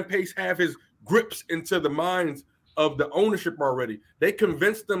does Ryan Pace have his grips into the minds of the ownership already? They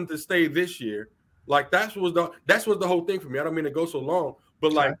convinced them to stay this year. Like that's what the whole thing for me. I don't mean to go so long,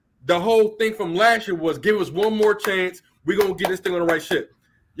 but like the whole thing from last year was give us one more chance. We're gonna get this thing on the right shit.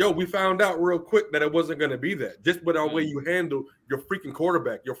 Yo, we found out real quick that it wasn't gonna be that. Just by the way you handle your freaking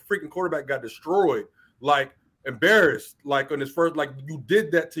quarterback. Your freaking quarterback got destroyed, like embarrassed, like on his first, like you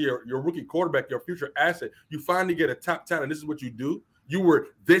did that to your rookie quarterback, your future asset. You finally get a top talent. This is what you do. you were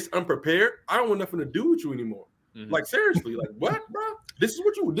this unprepared, I don't want nothing to do with you anymore. Mm-hmm. Like seriously, like what, bro? This is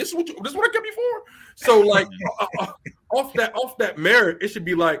what I kept you for. So like off that merit, it should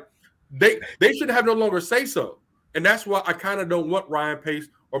be like they should have no longer say so. And that's why I kind of don't want Ryan Pace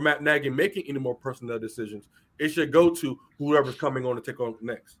or Matt Nagy making any more personnel decisions. It should go to whoever's coming on to take on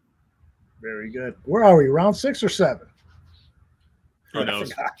next. Very good. Where are we? Round 6 or 7? Who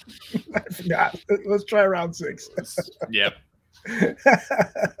knows? I forgot. Let's try round 6. Yep.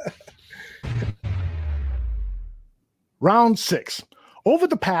 Round 6. Over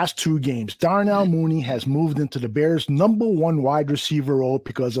the past 2 games, Darnell Mooney has moved into the Bears' number 1 wide receiver role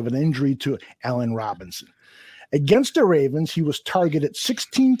because of an injury to Allen Robinson. Against the Ravens, he was targeted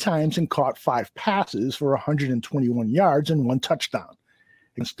 16 times and caught 5 passes for 121 yards and 1 touchdown.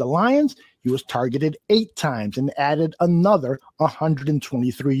 Against the Lions, he was targeted 8 times and added another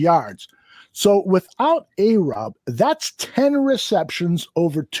 123 yards. So without A-Rob, that's 10 receptions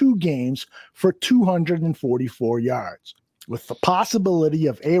over 2 games for 244 yards. With the possibility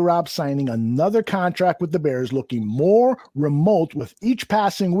of A-Rob signing another contract with the Bears looking more remote with each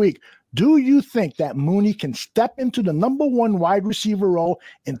passing week, do you think that Mooney can step into the number 1 wide receiver role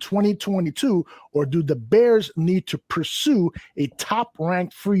in 2022, or do the Bears need to pursue a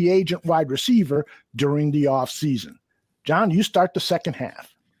top-ranked free agent wide receiver during the offseason? John, you start the second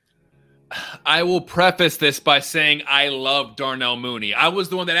half. I will preface this by saying I love Darnell Mooney. I was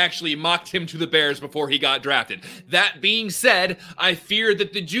the one that actually mocked him to the Bears before he got drafted. That being said, I fear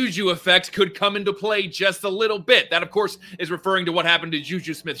that the Juju effect could come into play just a little bit. That, of course, is referring to what happened to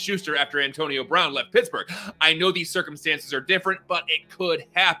Juju Smith-Schuster after Antonio Brown left Pittsburgh. I know these circumstances are different, but it could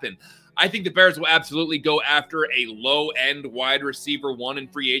happen. I think the Bears will absolutely go after a low-end wide receiver 1 in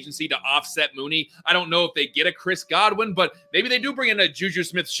free agency to offset Mooney. I don't know if they get a Chris Godwin, but maybe they do bring in a Juju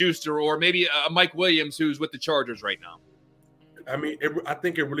Smith-Schuster or maybe a Mike Williams who's with the Chargers right now. I mean, I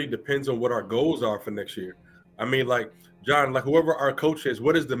think it really depends on what our goals are for next year. I mean, like, John, like whoever our coach is,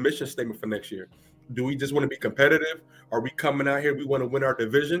 what is the mission statement for next year? Do we just want to be competitive? Are we coming out here, we want to win our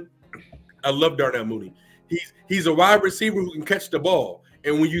division? I love Darnell Mooney. He's a wide receiver who can catch the ball.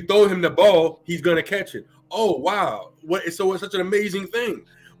 And when you throw him the ball, he's going to catch it. Oh, wow. So it's such an amazing thing.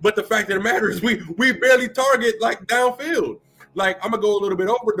 But the fact of the matter is we barely target, like, downfield. Like, I'm going to go a little bit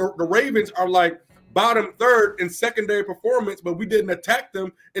over. The Ravens are, like, bottom third in secondary performance, but we didn't attack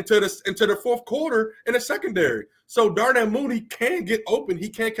them into the fourth quarter in the secondary. So Darnell Mooney can get open. He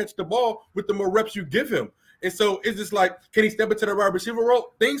can catch the ball with the more reps you give him. And so it's just like, can he step into the wide receiver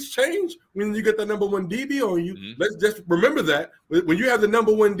role? Things change when you get the number 1 DB on you. Mm-hmm. Let's just remember that when you have the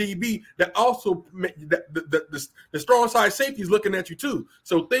number 1 DB, that also the strong side safety is looking at you too.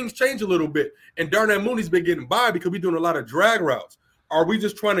 So things change a little bit. And Darnell Mooney's been getting by because we're doing a lot of drag routes. Are we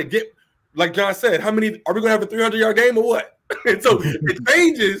just trying to get, like John said, how many are we going to have a 300-yard game or what? And so it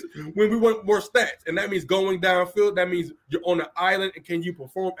changes when we want more stats. And that means going downfield. That means you're on the island, and can you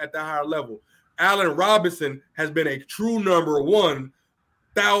perform at that higher level? Allen Robinson has been a true number 1,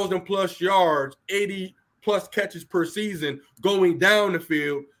 1,000+ yards, 80+ catches per season, going down the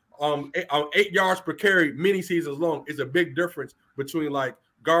field, 8 yards per carry, many seasons long. Is a big difference between like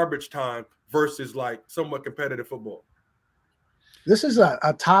garbage time versus like somewhat competitive football. This is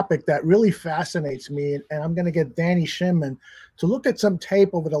a topic that really fascinates me, and I'm going to get Danny Shinman to look at some tape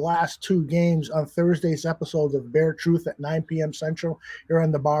over the last 2 games on Thursday's episode of Bear Truth at 9 p.m. Central here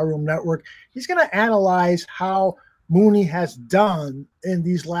on the Barroom Network. He's going to analyze how Mooney has done in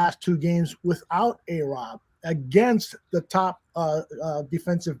these last 2 games without A-Rob against the top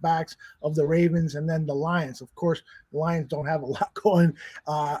defensive backs of the Ravens and then the Lions. Of course, the Lions don't have a lot going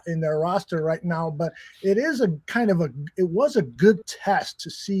in their roster right now, but it is it was a good test to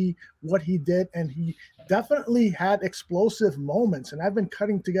see what he did, and he definitely had explosive moments. And I've been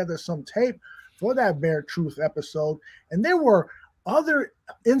cutting together some tape for that Bear Truth episode, and there were other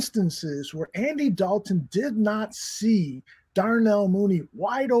instances where Andy Dalton did not see Darnell Mooney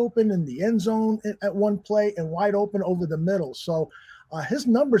wide open in the end zone at one play and wide open over the middle. So his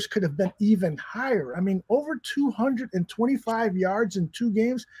numbers could have been even higher. I mean, over 225 yards in 2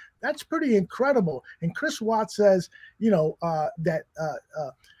 games. That's pretty incredible. And Chris Watts says, that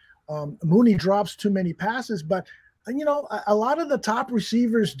Mooney drops too many passes, but a lot of the top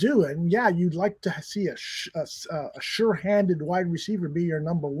receivers do. And yeah, you'd like to see a sure-handed wide receiver be your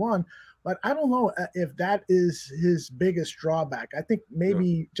number 1. But I don't know if that is his biggest drawback. I think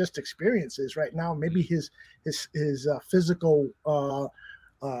maybe just experiences right now. Maybe his physical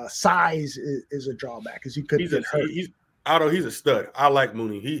size is a drawback, because he could get hurt. He's a stud. I like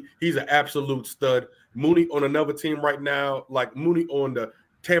Mooney. He's an absolute stud. Mooney on another team right now, like Mooney on the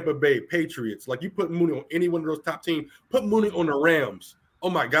Tampa Bay, Patriots. Like, you put Mooney on any one of those top teams. Put Mooney on the Rams. Oh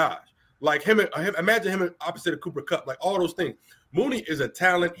my gosh! Like him imagine him opposite of Cooper Kupp. Like, all those things. Mooney is a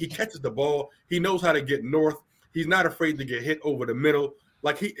talent. He catches the ball. He knows how to get north. He's not afraid to get hit over the middle.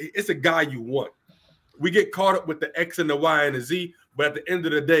 Like, it's a guy you want. We get caught up with the X and the Y and the Z, but at the end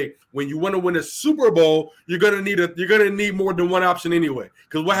of the day, when you want to win a Super Bowl, you're gonna need more than one option anyway.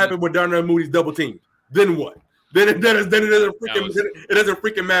 Because what happened with Darnell Mooney's double team? Then what? Then it doesn't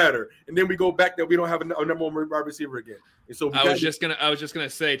freaking matter. And then we go back that we don't have a number one wide receiver again. And so I was just gonna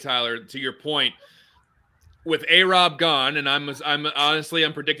say, Tyler, to your point, with A-Rob gone, and I'm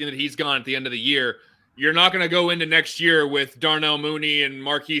predicting that he's gone at the end of the year. You're not going to go into next year with Darnell Mooney and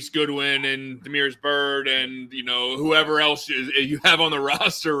Marquise Goodwin and Damiris Byrd and, whoever else you have on the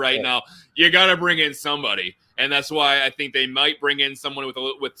roster right now. You got to bring in somebody. And that's why I think they might bring in someone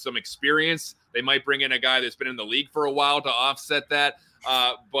with some experience. They might bring in a guy that's been in the league for a while to offset that.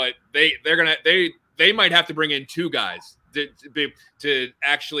 But they might have to bring in two guys to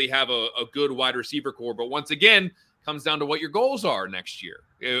actually have a good wide receiver core. But once again, comes down to what your goals are next year.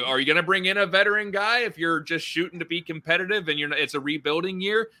 Are you going to bring in a veteran guy if you're just shooting to be competitive and it's a rebuilding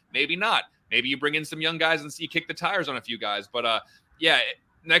year? Maybe not. Maybe you bring in some young guys and you kick the tires on a few guys. But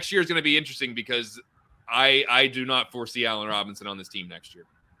next year is going to be interesting because I do not foresee Allen Robinson on this team next year.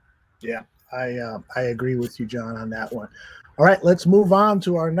 Yeah, I agree with you, John, on that one. All right, let's move on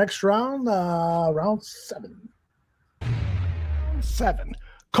to our next round, round 7. Round 7.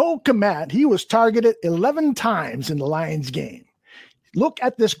 Cole Kmet, he was targeted 11 times in the Lions game. Look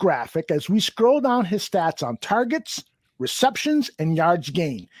at this graphic as we scroll down his stats on targets, receptions, and yards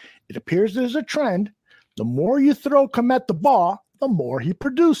gained. It appears there's a trend. The more you throw Kmet the ball, the more he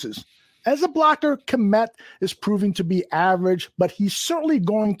produces. As a blocker, Kmet is proving to be average, but he's certainly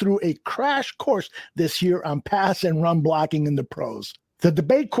going through a crash course this year on pass and run blocking in the pros. The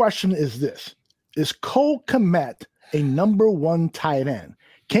debate question is this: is Cole Kmet a number 1 tight end?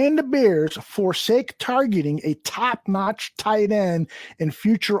 Can the Bears forsake targeting a top-notch tight end in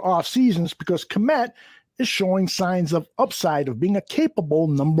future off seasons because Kmet is showing signs of upside of being a capable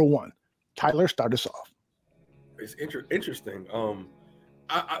number 1? Tyler, start us off. It's interesting.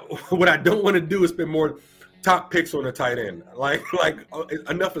 What I don't want to do is spend more top picks on a tight end. Like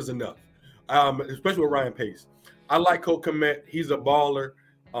enough is enough. Especially with Ryan Pace. I like Cole Kmet. He's a baller.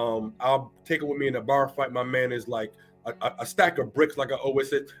 I'll take it with me in a bar fight. My man is like a stack of bricks, like I always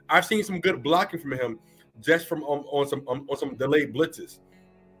said. I've seen some good blocking from him just from on some delayed blitzes,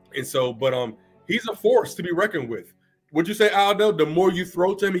 and so. But he's a force to be reckoned with. Would you say, Aldo? The more you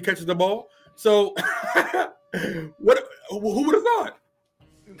throw to him, he catches the ball. So, who would have thought?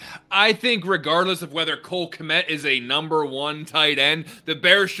 I think regardless of whether Cole Kmet is a number 1 tight end, the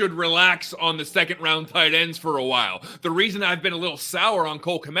Bears should relax on the second-round tight ends for a while. The reason I've been a little sour on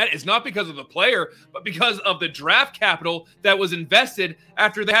Cole Kmet is not because of the player, but because of the draft capital that was invested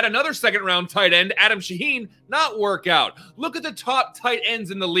after they had another second-round tight end, Adam Shaheen, not work out. Look at the top tight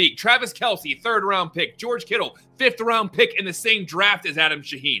ends in the league. Travis Kelce, 3rd-round pick. George Kittle, 5th-round pick in the same draft as Adam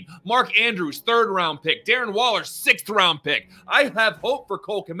Shaheen. Mark Andrews, 3rd-round pick. Darren Waller, 6th-round pick. I have hope for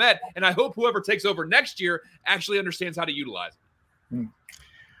Cole Kmet, and I hope whoever takes over next year actually understands how to utilize it.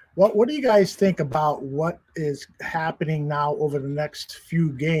 What do you guys think about what is happening now over the next few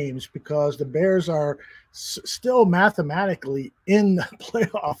games? Because the Bears are still mathematically in the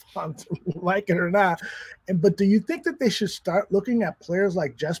playoff hunt, like it or not. But do you think that they should start looking at players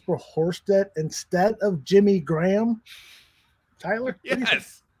like Jesper Horsted instead of Jimmy Graham? Tyler?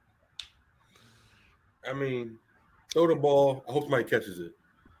 Yes. I mean, throw the ball. I hope somebody catches it.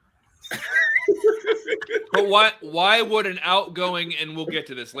 But why would an outgoing, and we'll get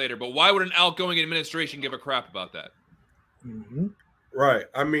to this later, but why would an outgoing administration give a crap about that? Mm-hmm. Right.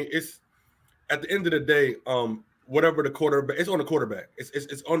 I mean, it's at the end of the day, whatever the quarterback, it's on the quarterback.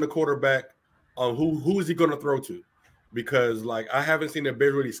 It's on the quarterback. Who is he going to throw to? Because like I haven't seen the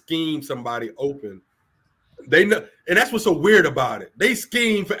Bears really scheme somebody open. They know, and that's what's so weird about it. They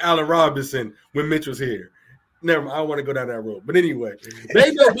schemed for Allen Robinson when Mitchell's here. Never mind, I don't want to go down that road. But anyway,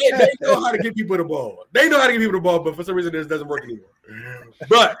 they know how to get people the ball. They know how to get people the ball, but for some reason this doesn't work anymore.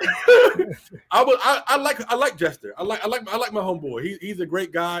 But I like Jester. I like my homeboy. He's a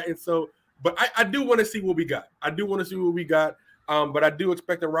great guy, and so. But I do want to see what we got. But I do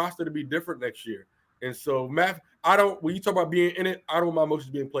expect the roster to be different next year. And so, Matt, when you talk about being in it, I don't want my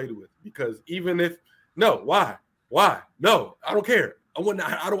emotions being played with because even if why? No, I don't care. I want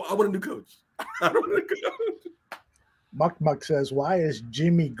a new coach. I don't want a coach. Muck says, why is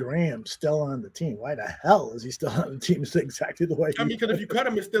Jimmy Graham still on the team? Why the hell is he still on the team? It's exactly the way. I mean, because if you cut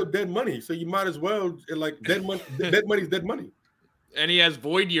him, it's still dead money. So you might as well dead money. Dead money is dead money. And he has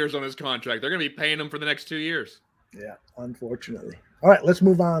void years on his contract. They're going to be paying him for the next 2 years. Yeah, unfortunately. All right, let's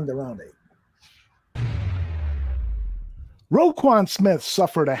move on to round 8. Roquan Smith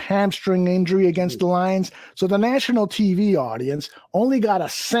suffered a hamstring injury against the Lions, so the national TV audience only got a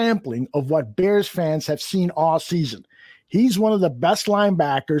sampling of what Bears fans have seen all season. He's one of the best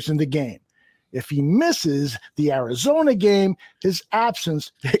linebackers in the game. If he misses the Arizona game, his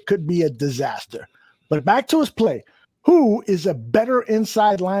absence could be a disaster. But back to his play. Who is a better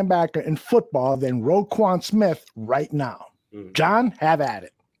inside linebacker in football than Roquan Smith right now? John, have at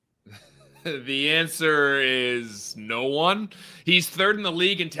it. The answer is no one. He's third in the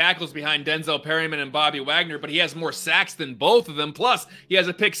league in tackles behind Denzel Perryman and Bobby Wagner, but he has more sacks than both of them. Plus, he has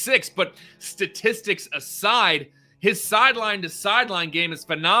a pick 6. But statistics aside, his sideline-to-sideline game is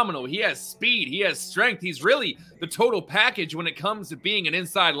phenomenal. He has speed. He has strength. He's really the total package when it comes to being an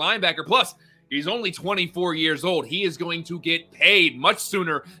inside linebacker. Plus, he's only 24 years old. He is going to get paid much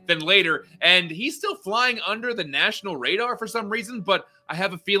sooner than later. And he's still flying under the national radar for some reason, but I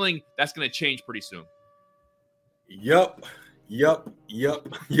have a feeling that's going to change pretty soon. Yup.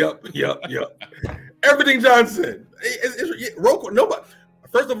 Everything John said. Roquan, nobody.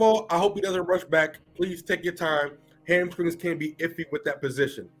 First of all, I hope he doesn't rush back. Please take your time. Hamstrings can be iffy with that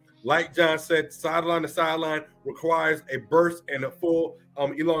position. Like John said, sideline to sideline requires a burst and a full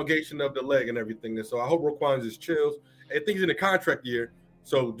elongation of the leg and everything. And so I hope Roquan just chills. I think he's in a contract year,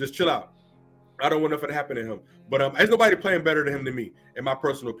 so just chill out. I don't want nothing to happen to him. But there's nobody playing better than him than me, in my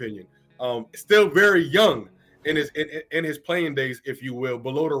personal opinion. Still very young in his playing days, if you will,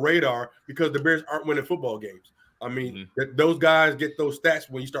 below the radar because the Bears aren't winning football games. I mean, those guys get those stats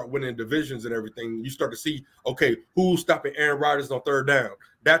when you start winning divisions and everything. You start to see, okay, who's stopping Aaron Rodgers on third down?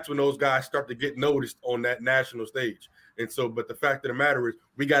 That's when those guys start to get noticed on that national stage. And so, but the fact of the matter is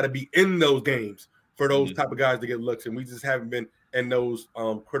we got to be in those games for those type of guys to get looks. And we just haven't been in those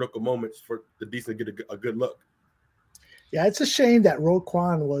critical moments for the decent to get a good look. Yeah, it's a shame that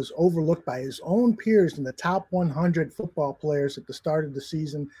Roquan was overlooked by his own peers in the top 100 football players at the start of the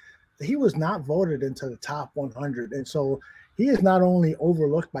season. He was not voted into the top 100. And so he is not only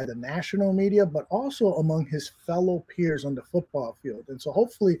overlooked by the national media, but also among his fellow peers on the football field. And so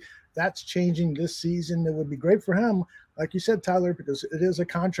hopefully that's changing this season. It would be great for him, like you said, Tyler, because it is a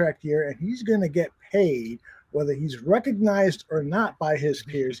contract year and he's going to get paid, whether he's recognized or not by his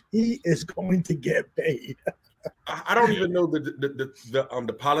peers. He is going to get paid. I don't even know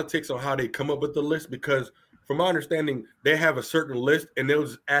the politics on how they come up with the list because from my understanding, they have a certain list and they'll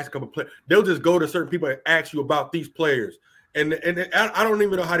just ask a couple players. They'll just go to certain people and ask you about these players. And I don't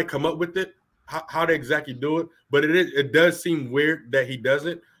even know how they come up with it, how they exactly do it. But it does seem weird that he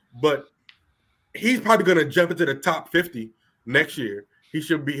doesn't. But he's probably going to jump into the top 50 next year. He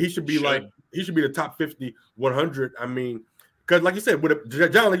should be the top 50, 100. I mean, because like you said, with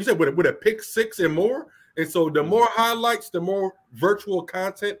a pick 6 and more. And so the more highlights, the more virtual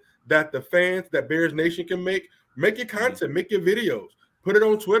content that the fans, that Bears Nation can make your content, make your videos, put it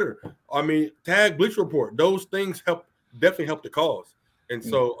on Twitter. I mean, tag Bleacher Report. Those things definitely help the cause. And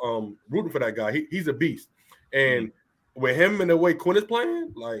so rooting for that guy. He's a beast. And with him and the way Quinn is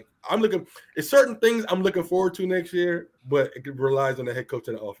playing, like it's certain things I'm looking forward to next year, but it relies on the head coach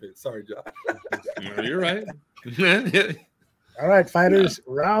and the offense. Sorry, John. You're right. All right, fighters,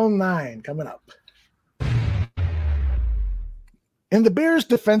 round 9 coming up. In the Bears'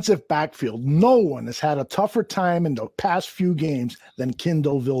 defensive backfield, no one has had a tougher time in the past few games than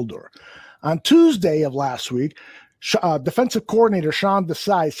Kindle Vildor. On Tuesday of last week, defensive coordinator Sean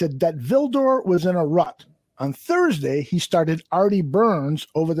Desai said that Vildor was in a rut. On Thursday, he started Artie Burns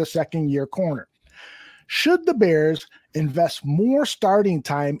over the second-year corner. Should the Bears invest more starting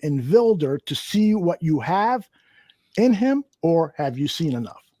time in Vildor to see what you have in him, or have you seen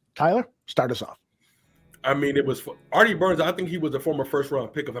enough? Tyler, start us off. I mean, it was Artie Burns. I think he was a former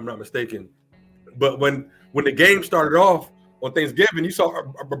first-round pick, if I'm not mistaken. But when the game started off on Thanksgiving, you saw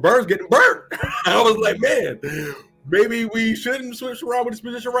Burns getting burnt. I was like, man, maybe we shouldn't switch around with this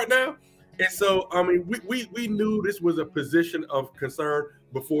position right now. And so, I mean, we knew this was a position of concern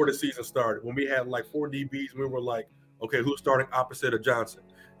before the season started. When we had like 4 DBs, we were like, okay, who's starting opposite of Johnson?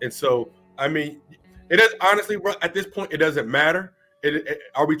 And so, I mean, it is honestly at this point, it doesn't matter.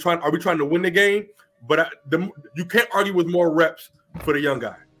 Are we trying to win the game? But you can't argue with more reps for the young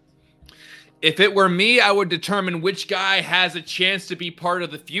guy. If it were me, I would determine which guy has a chance to be part of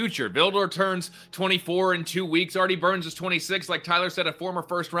the future. Vildor turns 24 in 2 weeks. Artie Burns is 26, like Tyler said, a former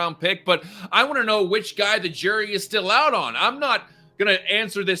first-round pick. But I want to know which guy the jury is still out on. I'm not going to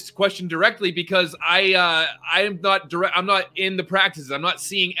answer this question directly because I'm not in the practices. I'm not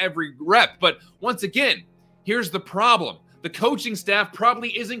seeing every rep. But once again, here's the problem. the coaching staff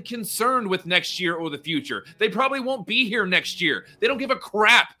probably isn't concerned with next year or the future. They probably won't be here next year. They don't give a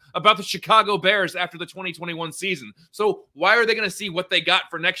crap about the Chicago Bears after the 2021 season. So why are they going to see what they got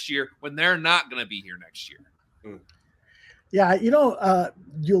for next year when they're not going to be here next year? Yeah,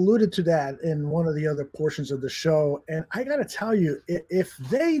 you alluded to that in one of the other portions of the show. And I got to tell you, if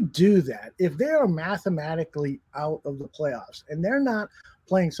they do that, if they are mathematically out of the playoffs and they're not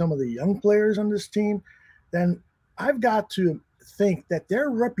playing some of the young players on this team, then I've got to think that their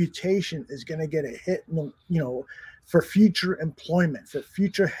reputation is going to get a hit, for future employment, for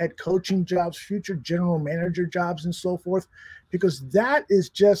future head coaching jobs, future general manager jobs, and so forth, because that is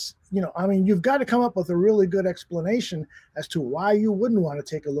just, you've got to come up with a really good explanation as to why you wouldn't want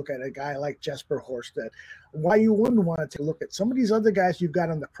to take a look at a guy like Jesper Horsted, why you wouldn't want to take a look at some of these other guys you've got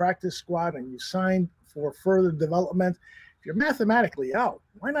on the practice squad and you signed for further development. If you're mathematically out,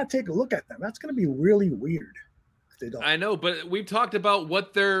 why not take a look at them? That's going to be really weird. I know, but we've talked about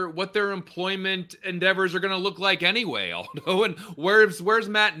what their employment endeavors are going to look like anyway, Aldo. And where's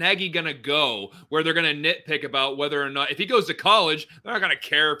Matt Nagy going to go? Where they're going to nitpick about whether or not, if he goes to college, they're not going to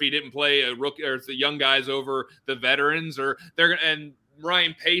care if he didn't play a rookie or the young guys over the veterans, or and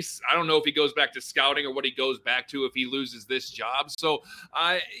Ryan Pace. I don't know if he goes back to scouting or what he goes back to if he loses this job. So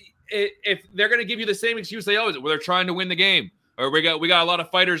if they're going to give you the same excuse they always, they're trying to win the game. Or we got a lot of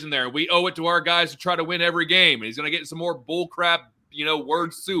fighters in there. We owe it to our guys to try to win every game. And he's going to get some more bull crap,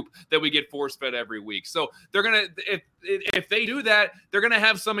 word soup that we get force fed every week. So they're going to, if they do that, they're going to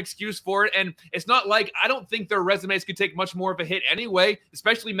have some excuse for it. And it's not like, I don't think their resumes could take much more of a hit anyway,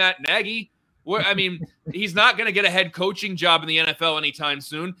 especially Matt Nagy. He's not going to get a head coaching job in the NFL anytime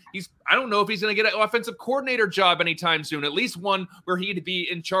soon. I don't know if he's going to get an offensive coordinator job anytime soon, at least one where he'd be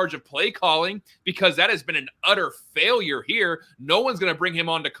in charge of play calling, because that has been an utter failure here. No one's going to bring him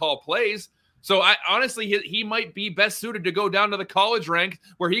on to call plays. So honestly, he might be best suited to go down to the college rank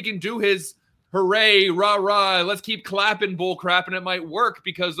where he can do his hooray, rah, rah, let's keep clapping bull crap, and it might work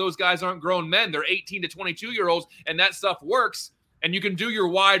because those guys aren't grown men. They're 18 to 22-year-olds, and that stuff works. And you can do your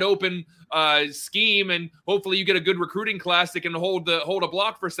wide open scheme, and hopefully you get a good recruiting class that can hold a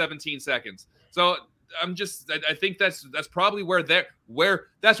block for 17 seconds. So I think that's probably where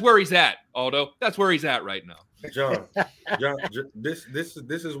he's at, Aldo. That's where he's at right now. John, this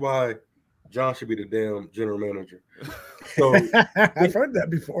is why John should be the damn general manager. So I've heard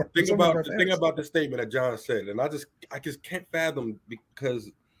that before. Think about the statement that John said, and I just can't fathom, because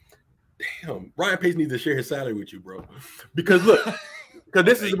damn, Ryan Pace needs to share his salary with you, bro. Because look, because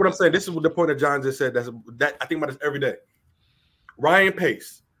this is what I'm saying. This is what the point that John just said. That I think about this every day. Ryan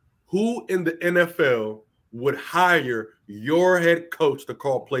Pace, who in the NFL would hire your head coach to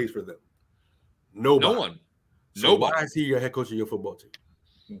call plays for them? Nobody. No one. So why is he your head coach of your football team?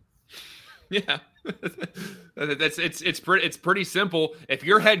 Yeah. It's pretty simple. If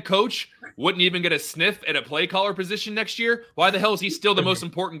your head coach wouldn't even get a sniff at a play caller position next year, why the hell is he still the most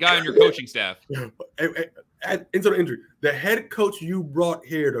important guy on your coaching staff? Insult injury. The head coach you brought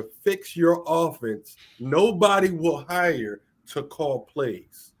here to fix your offense, nobody will hire to call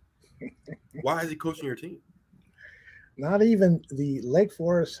plays. Why is he coaching your team? Not even the Lake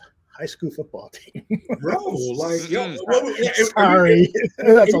Forest high school football team. Bro, like, sorry,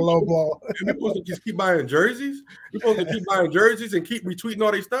 that's a low blow. You're supposed to just keep buying jerseys? You're supposed to keep buying jerseys and keep retweeting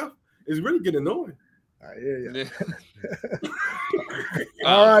all their stuff? It's really getting annoying. I hear you.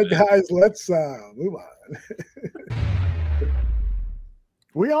 All right, guys, let's move on.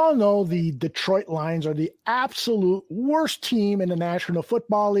 We all know the Detroit Lions are the absolute worst team in the National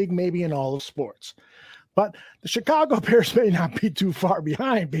Football League, maybe in all of sports. But the Chicago Bears may not be too far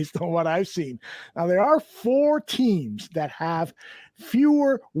behind based on what I've seen. Now, there are 4 teams that have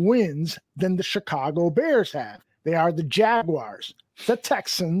fewer wins than the Chicago Bears have. They are the Jaguars, the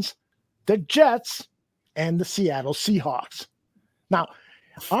Texans, the Jets, and the Seattle Seahawks. Now,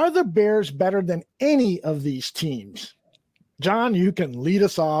 are the Bears better than any of these teams? John, you can lead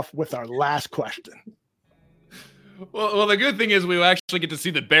us off with our last question. Well, the good thing is we actually get to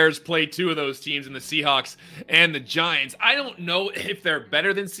see the Bears play 2 of those teams in the Seahawks and the Giants. I don't know if they're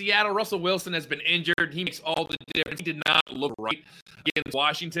better than Seattle. Russell Wilson has been injured. He makes all the difference. He did not look right against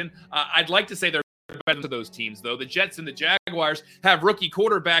Washington. I'd like to say they're better than those teams, though. The Jets and the Jaguars have rookie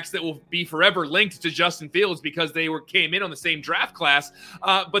quarterbacks that will be forever linked to Justin Fields because they came in on the same draft class.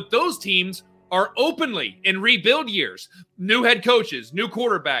 But those teams are openly in rebuild years. New head coaches, new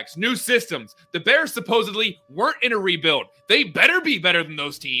quarterbacks, new systems. The Bears supposedly weren't in a rebuild. They better be better than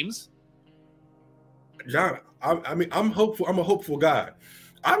those teams. John, I'm hopeful. I'm a hopeful guy.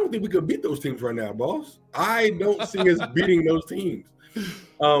 I don't think we could beat those teams right now, boss. I don't see us beating those teams.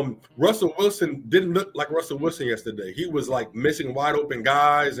 Russell Wilson didn't look like Russell Wilson yesterday. He was like missing wide open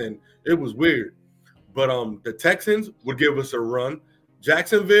guys, and it was weird. But the Texans would give us a run.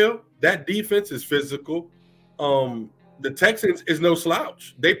 Jacksonville, that defense is physical. The Texans is no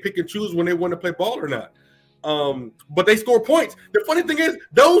slouch. They pick and choose when they want to play ball or not. But they score points. The funny thing is,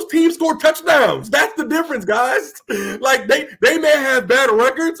 those teams score touchdowns. That's the difference, guys. Like they may have bad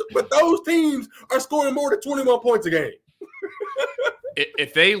records, but those teams are scoring more than 21 points a game.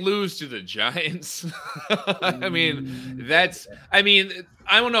 If they lose to the Giants,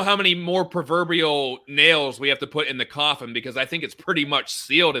 I don't know how many more proverbial nails we have to put in the coffin, because I think it's pretty much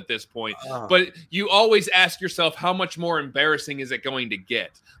sealed at this point. But you always ask yourself, how much more embarrassing is it going to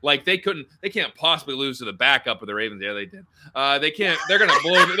get? Like they can't possibly lose to the backup of the Ravens. Yeah, they did. They can't. They're gonna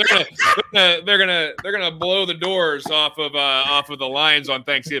blow the doors off of the Lions on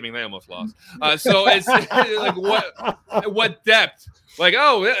Thanksgiving. They almost lost. So it's like what depth? Like,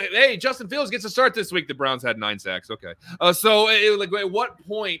 oh, hey, Justin Fields gets a start this week. The Browns had 9 sacks. Okay. So at what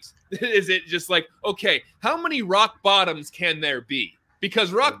point is it just like, okay, how many rock bottoms can there be?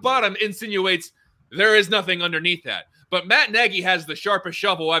 Because rock bottom insinuates there is nothing underneath that. But Matt Nagy has the sharpest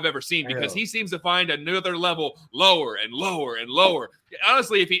shovel I've ever seen, because he seems to find another level lower and lower and lower.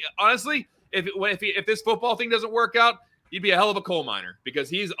 Honestly, if this football thing doesn't work out, he'd be a hell of a coal miner, because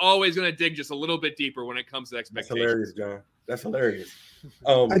he's always going to dig just a little bit deeper when it comes to expectations. That's hilarious, John. That's hilarious.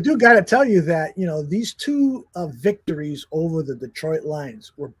 I do got to tell you that, these two victories over the Detroit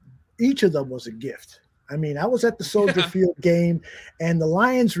Lions each of them was a gift. I mean, I was at the Soldier Field game, and the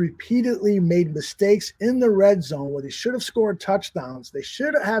Lions repeatedly made mistakes in the red zone where they should have scored touchdowns. They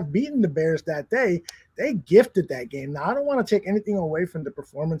should have beaten the Bears that day. They gifted that game. Now, I don't want to take anything away from the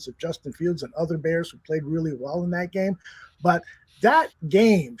performance of Justin Fields and other Bears who played really well in that game, but that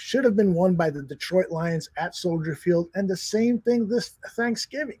game should have been won by the Detroit Lions at Soldier Field, and the same thing this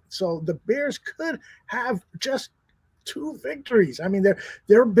Thanksgiving. So the Bears could have just 2 victories. I mean,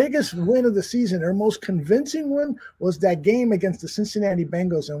 their biggest win of the season, their most convincing win, was that game against the Cincinnati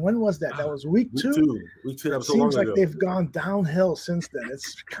Bengals. And when was that? That was week 2. Week 2. That was so long ago. Seems like they've gone downhill since then.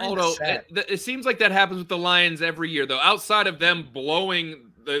 It's kind of sad. It seems like that happens with the Lions every year, though. Outside of them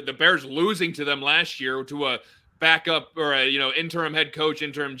blowing the Bears, losing to them last year to a backup or a interim head coach,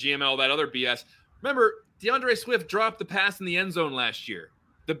 interim GM, all that other BS. Remember, DeAndre Swift dropped the pass in the end zone last year.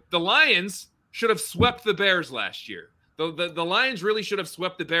 The Lions should have swept the Bears last year. The Lions really should have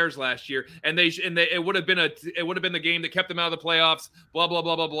swept the Bears last year, and it would have been the game that kept them out of the playoffs. Blah blah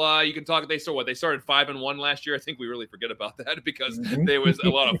blah blah blah. You can talk. They started 5-1 last year. I think we really forget about that because there was a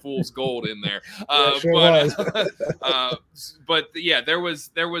lot of fool's gold in there. But yeah, there was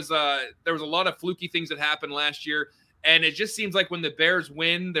a lot of fluky things that happened last year, and it just seems like when the Bears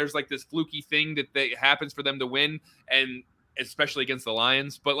win, there's like this fluky thing that happens for them to win, and especially against the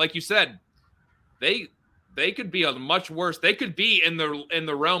Lions. But like you said, they could be a much worse. They could be in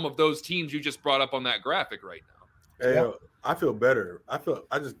the realm of those teams you just brought up on that graphic right now. Hey, I feel better. I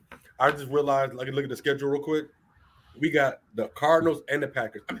just realized, like, look at the schedule real quick. We got the Cardinals and the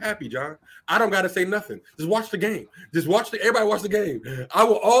Packers. I'm happy, John. I don't got to say nothing. Just watch the game. Everybody watch the game. I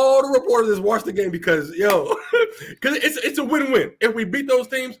will all the reporters just watch the game because it's a win-win. If we beat those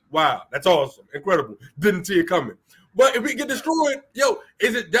teams, wow, that's awesome. Incredible. Didn't see it coming. But if we get destroyed,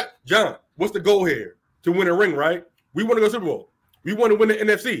 is it that, John, what's the goal here? To win a ring, right? We want to go Super Bowl. We want to win the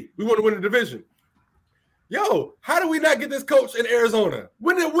NFC. We want to win the division. How do we not get this coach in Arizona?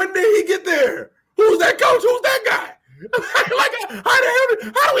 When did he get there? Who's that coach? Who's that guy? Like,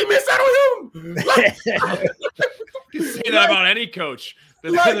 how do we miss out on him? You say that about any coach.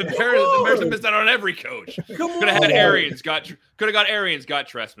 The Bears have missed out on every coach. Could have had Arians. Could have got Arians. Got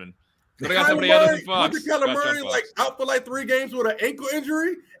Trestman. Could have got somebody other than Fox. Wasn't Kyler Murray out for 3 games with an ankle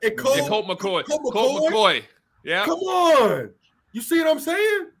injury? And Colt McCoy. Yeah. Come on. You see what I'm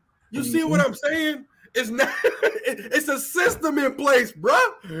saying? You see what I'm saying? It's not. It's a system in place, bro.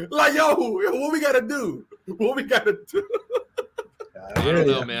 Like, what we gotta do? What we gotta do? I don't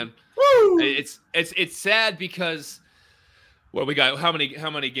know, man. Woo! It's sad because. Well, we got how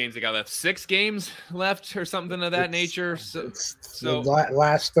many games they got left? 6 games left or something of that nature. So the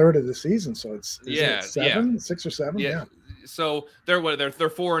last third of the season. So it's 6 or 7. Yeah. So they're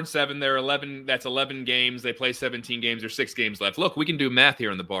 4-7. They're 11. That's 11 games. They play 17 games. There's 6 games left. Look, we can do math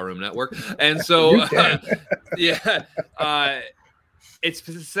here in the Barroom Network. And so,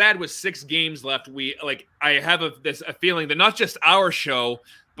 it's sad with 6 games left. I have a feeling that not just our show,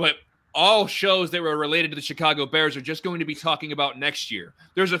 but all shows that were related to the Chicago Bears are just going to be talking about next year.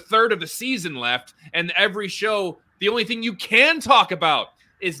 There's a third of the season left, and every show, the only thing you can talk about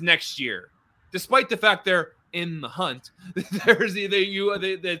is next year, despite the fact they're in the hunt. There's either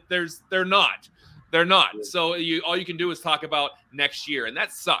they're not. They're not. So all you can do is talk about next year, and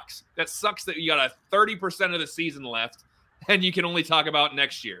that sucks. That sucks that you got a 30% of the season left, and you can only talk about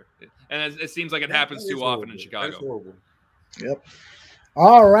next year. And it seems like it happens too often in Chicago. That's horrible. Yep.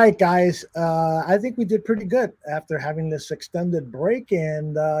 All right, guys. I think we did pretty good after having this extended break,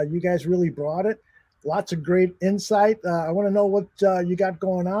 and you guys really brought it. Lots of great insight. I want to know what you got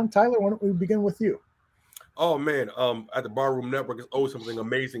going on. Tyler, why don't we begin with you? Oh man, at the Barroom Network, there's always something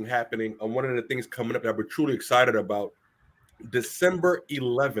amazing happening. One of the things coming up that we're truly excited about, December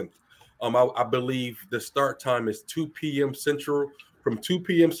 11th. I believe the start time is 2 p.m. Central. From 2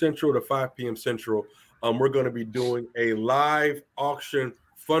 p.m. Central to 5 p.m. Central, we're going to be doing a live auction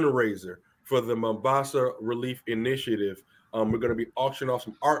fundraiser for the Mombasa Relief Initiative. We're going to be auctioning off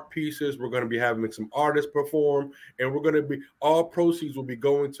some art pieces. We're going to be having some artists perform, and we're going to be all proceeds will be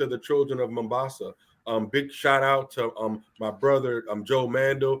going to the children of Mombasa. Big shout out to my brother Joe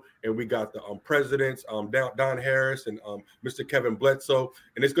Mandel, and we got the presidents Don Harris and Mr. Kevin Bledsoe,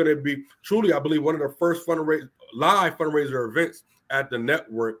 and it's going to be truly, I believe, one of the first live fundraiser events at the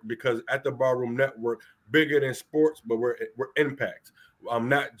network, because at the Barroom Network, bigger than sports, but we're impact,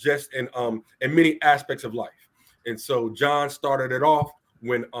 not just in many aspects of life. And so John started it off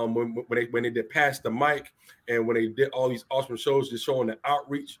when they did Pass the Mic, and when they did all these awesome shows, just showing the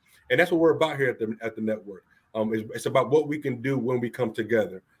outreach. And that's what we're about here at the network. It's about what we can do when we come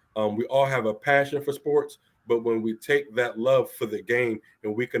together. We all have a passion for sports, but when we take that love for the game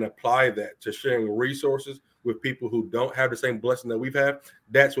and we can apply that to sharing resources with people who don't have the same blessing that we've had,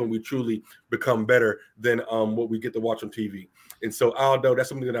 that's when we truly become better than what we get to watch on TV. And so, Aldo, that's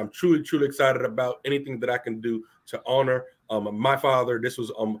something that I'm truly, truly excited about. Anything that I can do to honor my father. This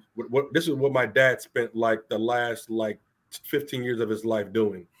was what my dad spent like the last 15 years of his life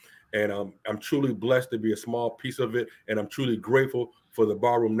doing. And I'm truly blessed to be a small piece of it, and I'm truly grateful for the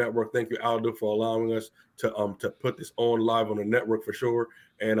Barroom Network. Thank you, Aldo, for allowing us to put this on live on the network for sure.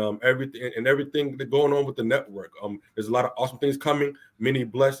 And everything that's going on with the network. There's a lot of awesome things coming. Many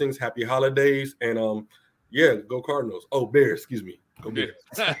blessings. Happy holidays, and go Cardinals. Oh, Bears. Excuse me. Go Bears.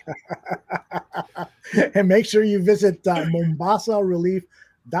 And make sure you visit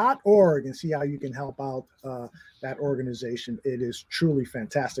MombasaRelief.org and see how you can help out that organization. It is truly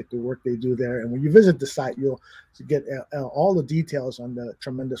fantastic, the work they do there. And when you visit the site, you'll get all the details on the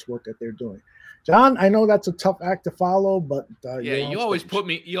tremendous work that they're doing. John, I know that's a tough act to follow, but you always put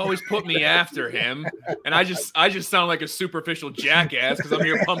me after him, and I just sound like a superficial jackass because I'm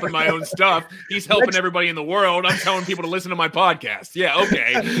here pumping my own stuff. He's helping everybody in the world. I'm telling people to listen to my podcast. Yeah,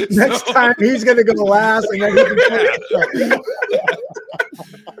 okay. Next time he's gonna go last, and then he can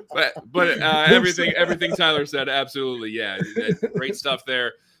But everything Tyler said, absolutely, yeah, great stuff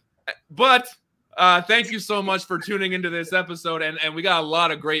there. But thank you so much for tuning into this episode, and we got a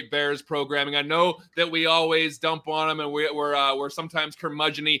lot of great Bears programming. I know that we always dump on them, and we're sometimes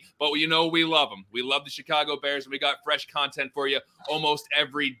curmudgeon-y, but we love them. We love the Chicago Bears, and we got fresh content for you almost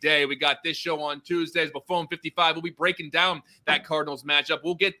every day. We got this show on Tuesdays, Buffon 55. We'll be breaking down that Cardinals matchup.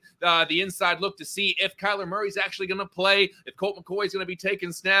 We'll get the inside look to see if Kyler Murray's actually going to play, if Colt McCoy's going to be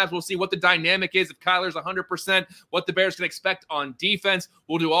taking snaps. We'll see what the dynamic is, if Kyler's 100%, what the Bears can expect on defense.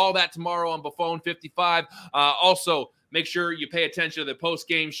 We'll do all that tomorrow on Buffon 55. Also, make sure you pay attention to the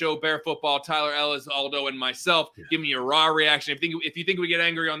post-game show, Bear Football, Tyler Ellis, Aldo, and myself. Give me a raw reaction. If you think we get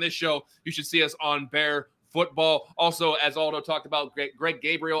angry on this show, you should see us on Bear Football. Also, as Aldo talked about, Greg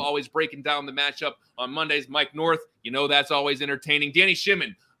Gabriel always breaking down the matchup on Mondays. Mike North, that's always entertaining. Danny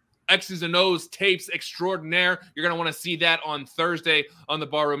Shimon, X's and O's tapes extraordinaire. You're going to want to see that on Thursday on the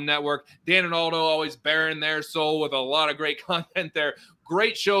Barroom Network. Dan and Aldo always bearing their soul with a lot of great content there.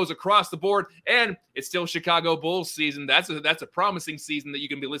 Great shows across the board, and it's still Chicago Bulls season. That's a promising season that you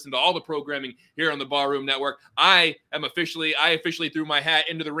can be listening to all the programming here on the Barroom Network. I officially threw my hat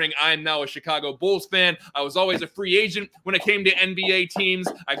into the ring. I am now a Chicago Bulls fan. I was always a free agent when it came to NBA teams.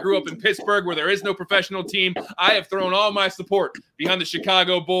 I grew up in Pittsburgh where there is no professional team. I have thrown all my support behind the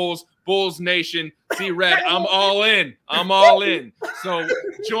Chicago Bulls. Bulls Nation, see red. I'm all in. So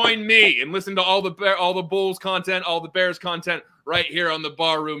join me and listen to all the Bulls content, all the Bears content right here on the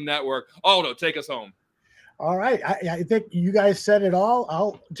Barroom Network. Aldo, take us home. All right. I think you guys said it all.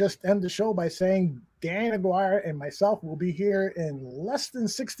 I'll just end the show by saying Dan Aguirre and myself will be here in less than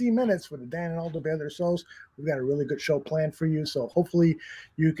 60 minutes for the Dan and Aldo Bear Their Souls. We've got a really good show planned for you. So hopefully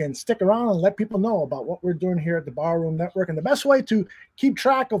you can stick around and let people know about what we're doing here at the Barroom Network. And the best way to keep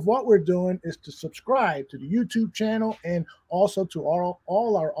track of what we're doing is to subscribe to the YouTube channel and also to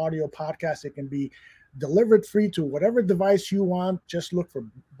all our audio podcasts. It can be delivered free to whatever device you want. Just look for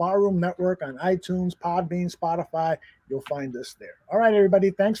Barroom Network on iTunes, Podbean, Spotify. You'll find us there. All right,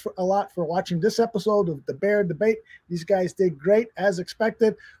 everybody. Thanks a lot for watching this episode of the Bear Debate. These guys did great as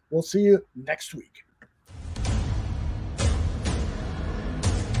expected. We'll see you next week.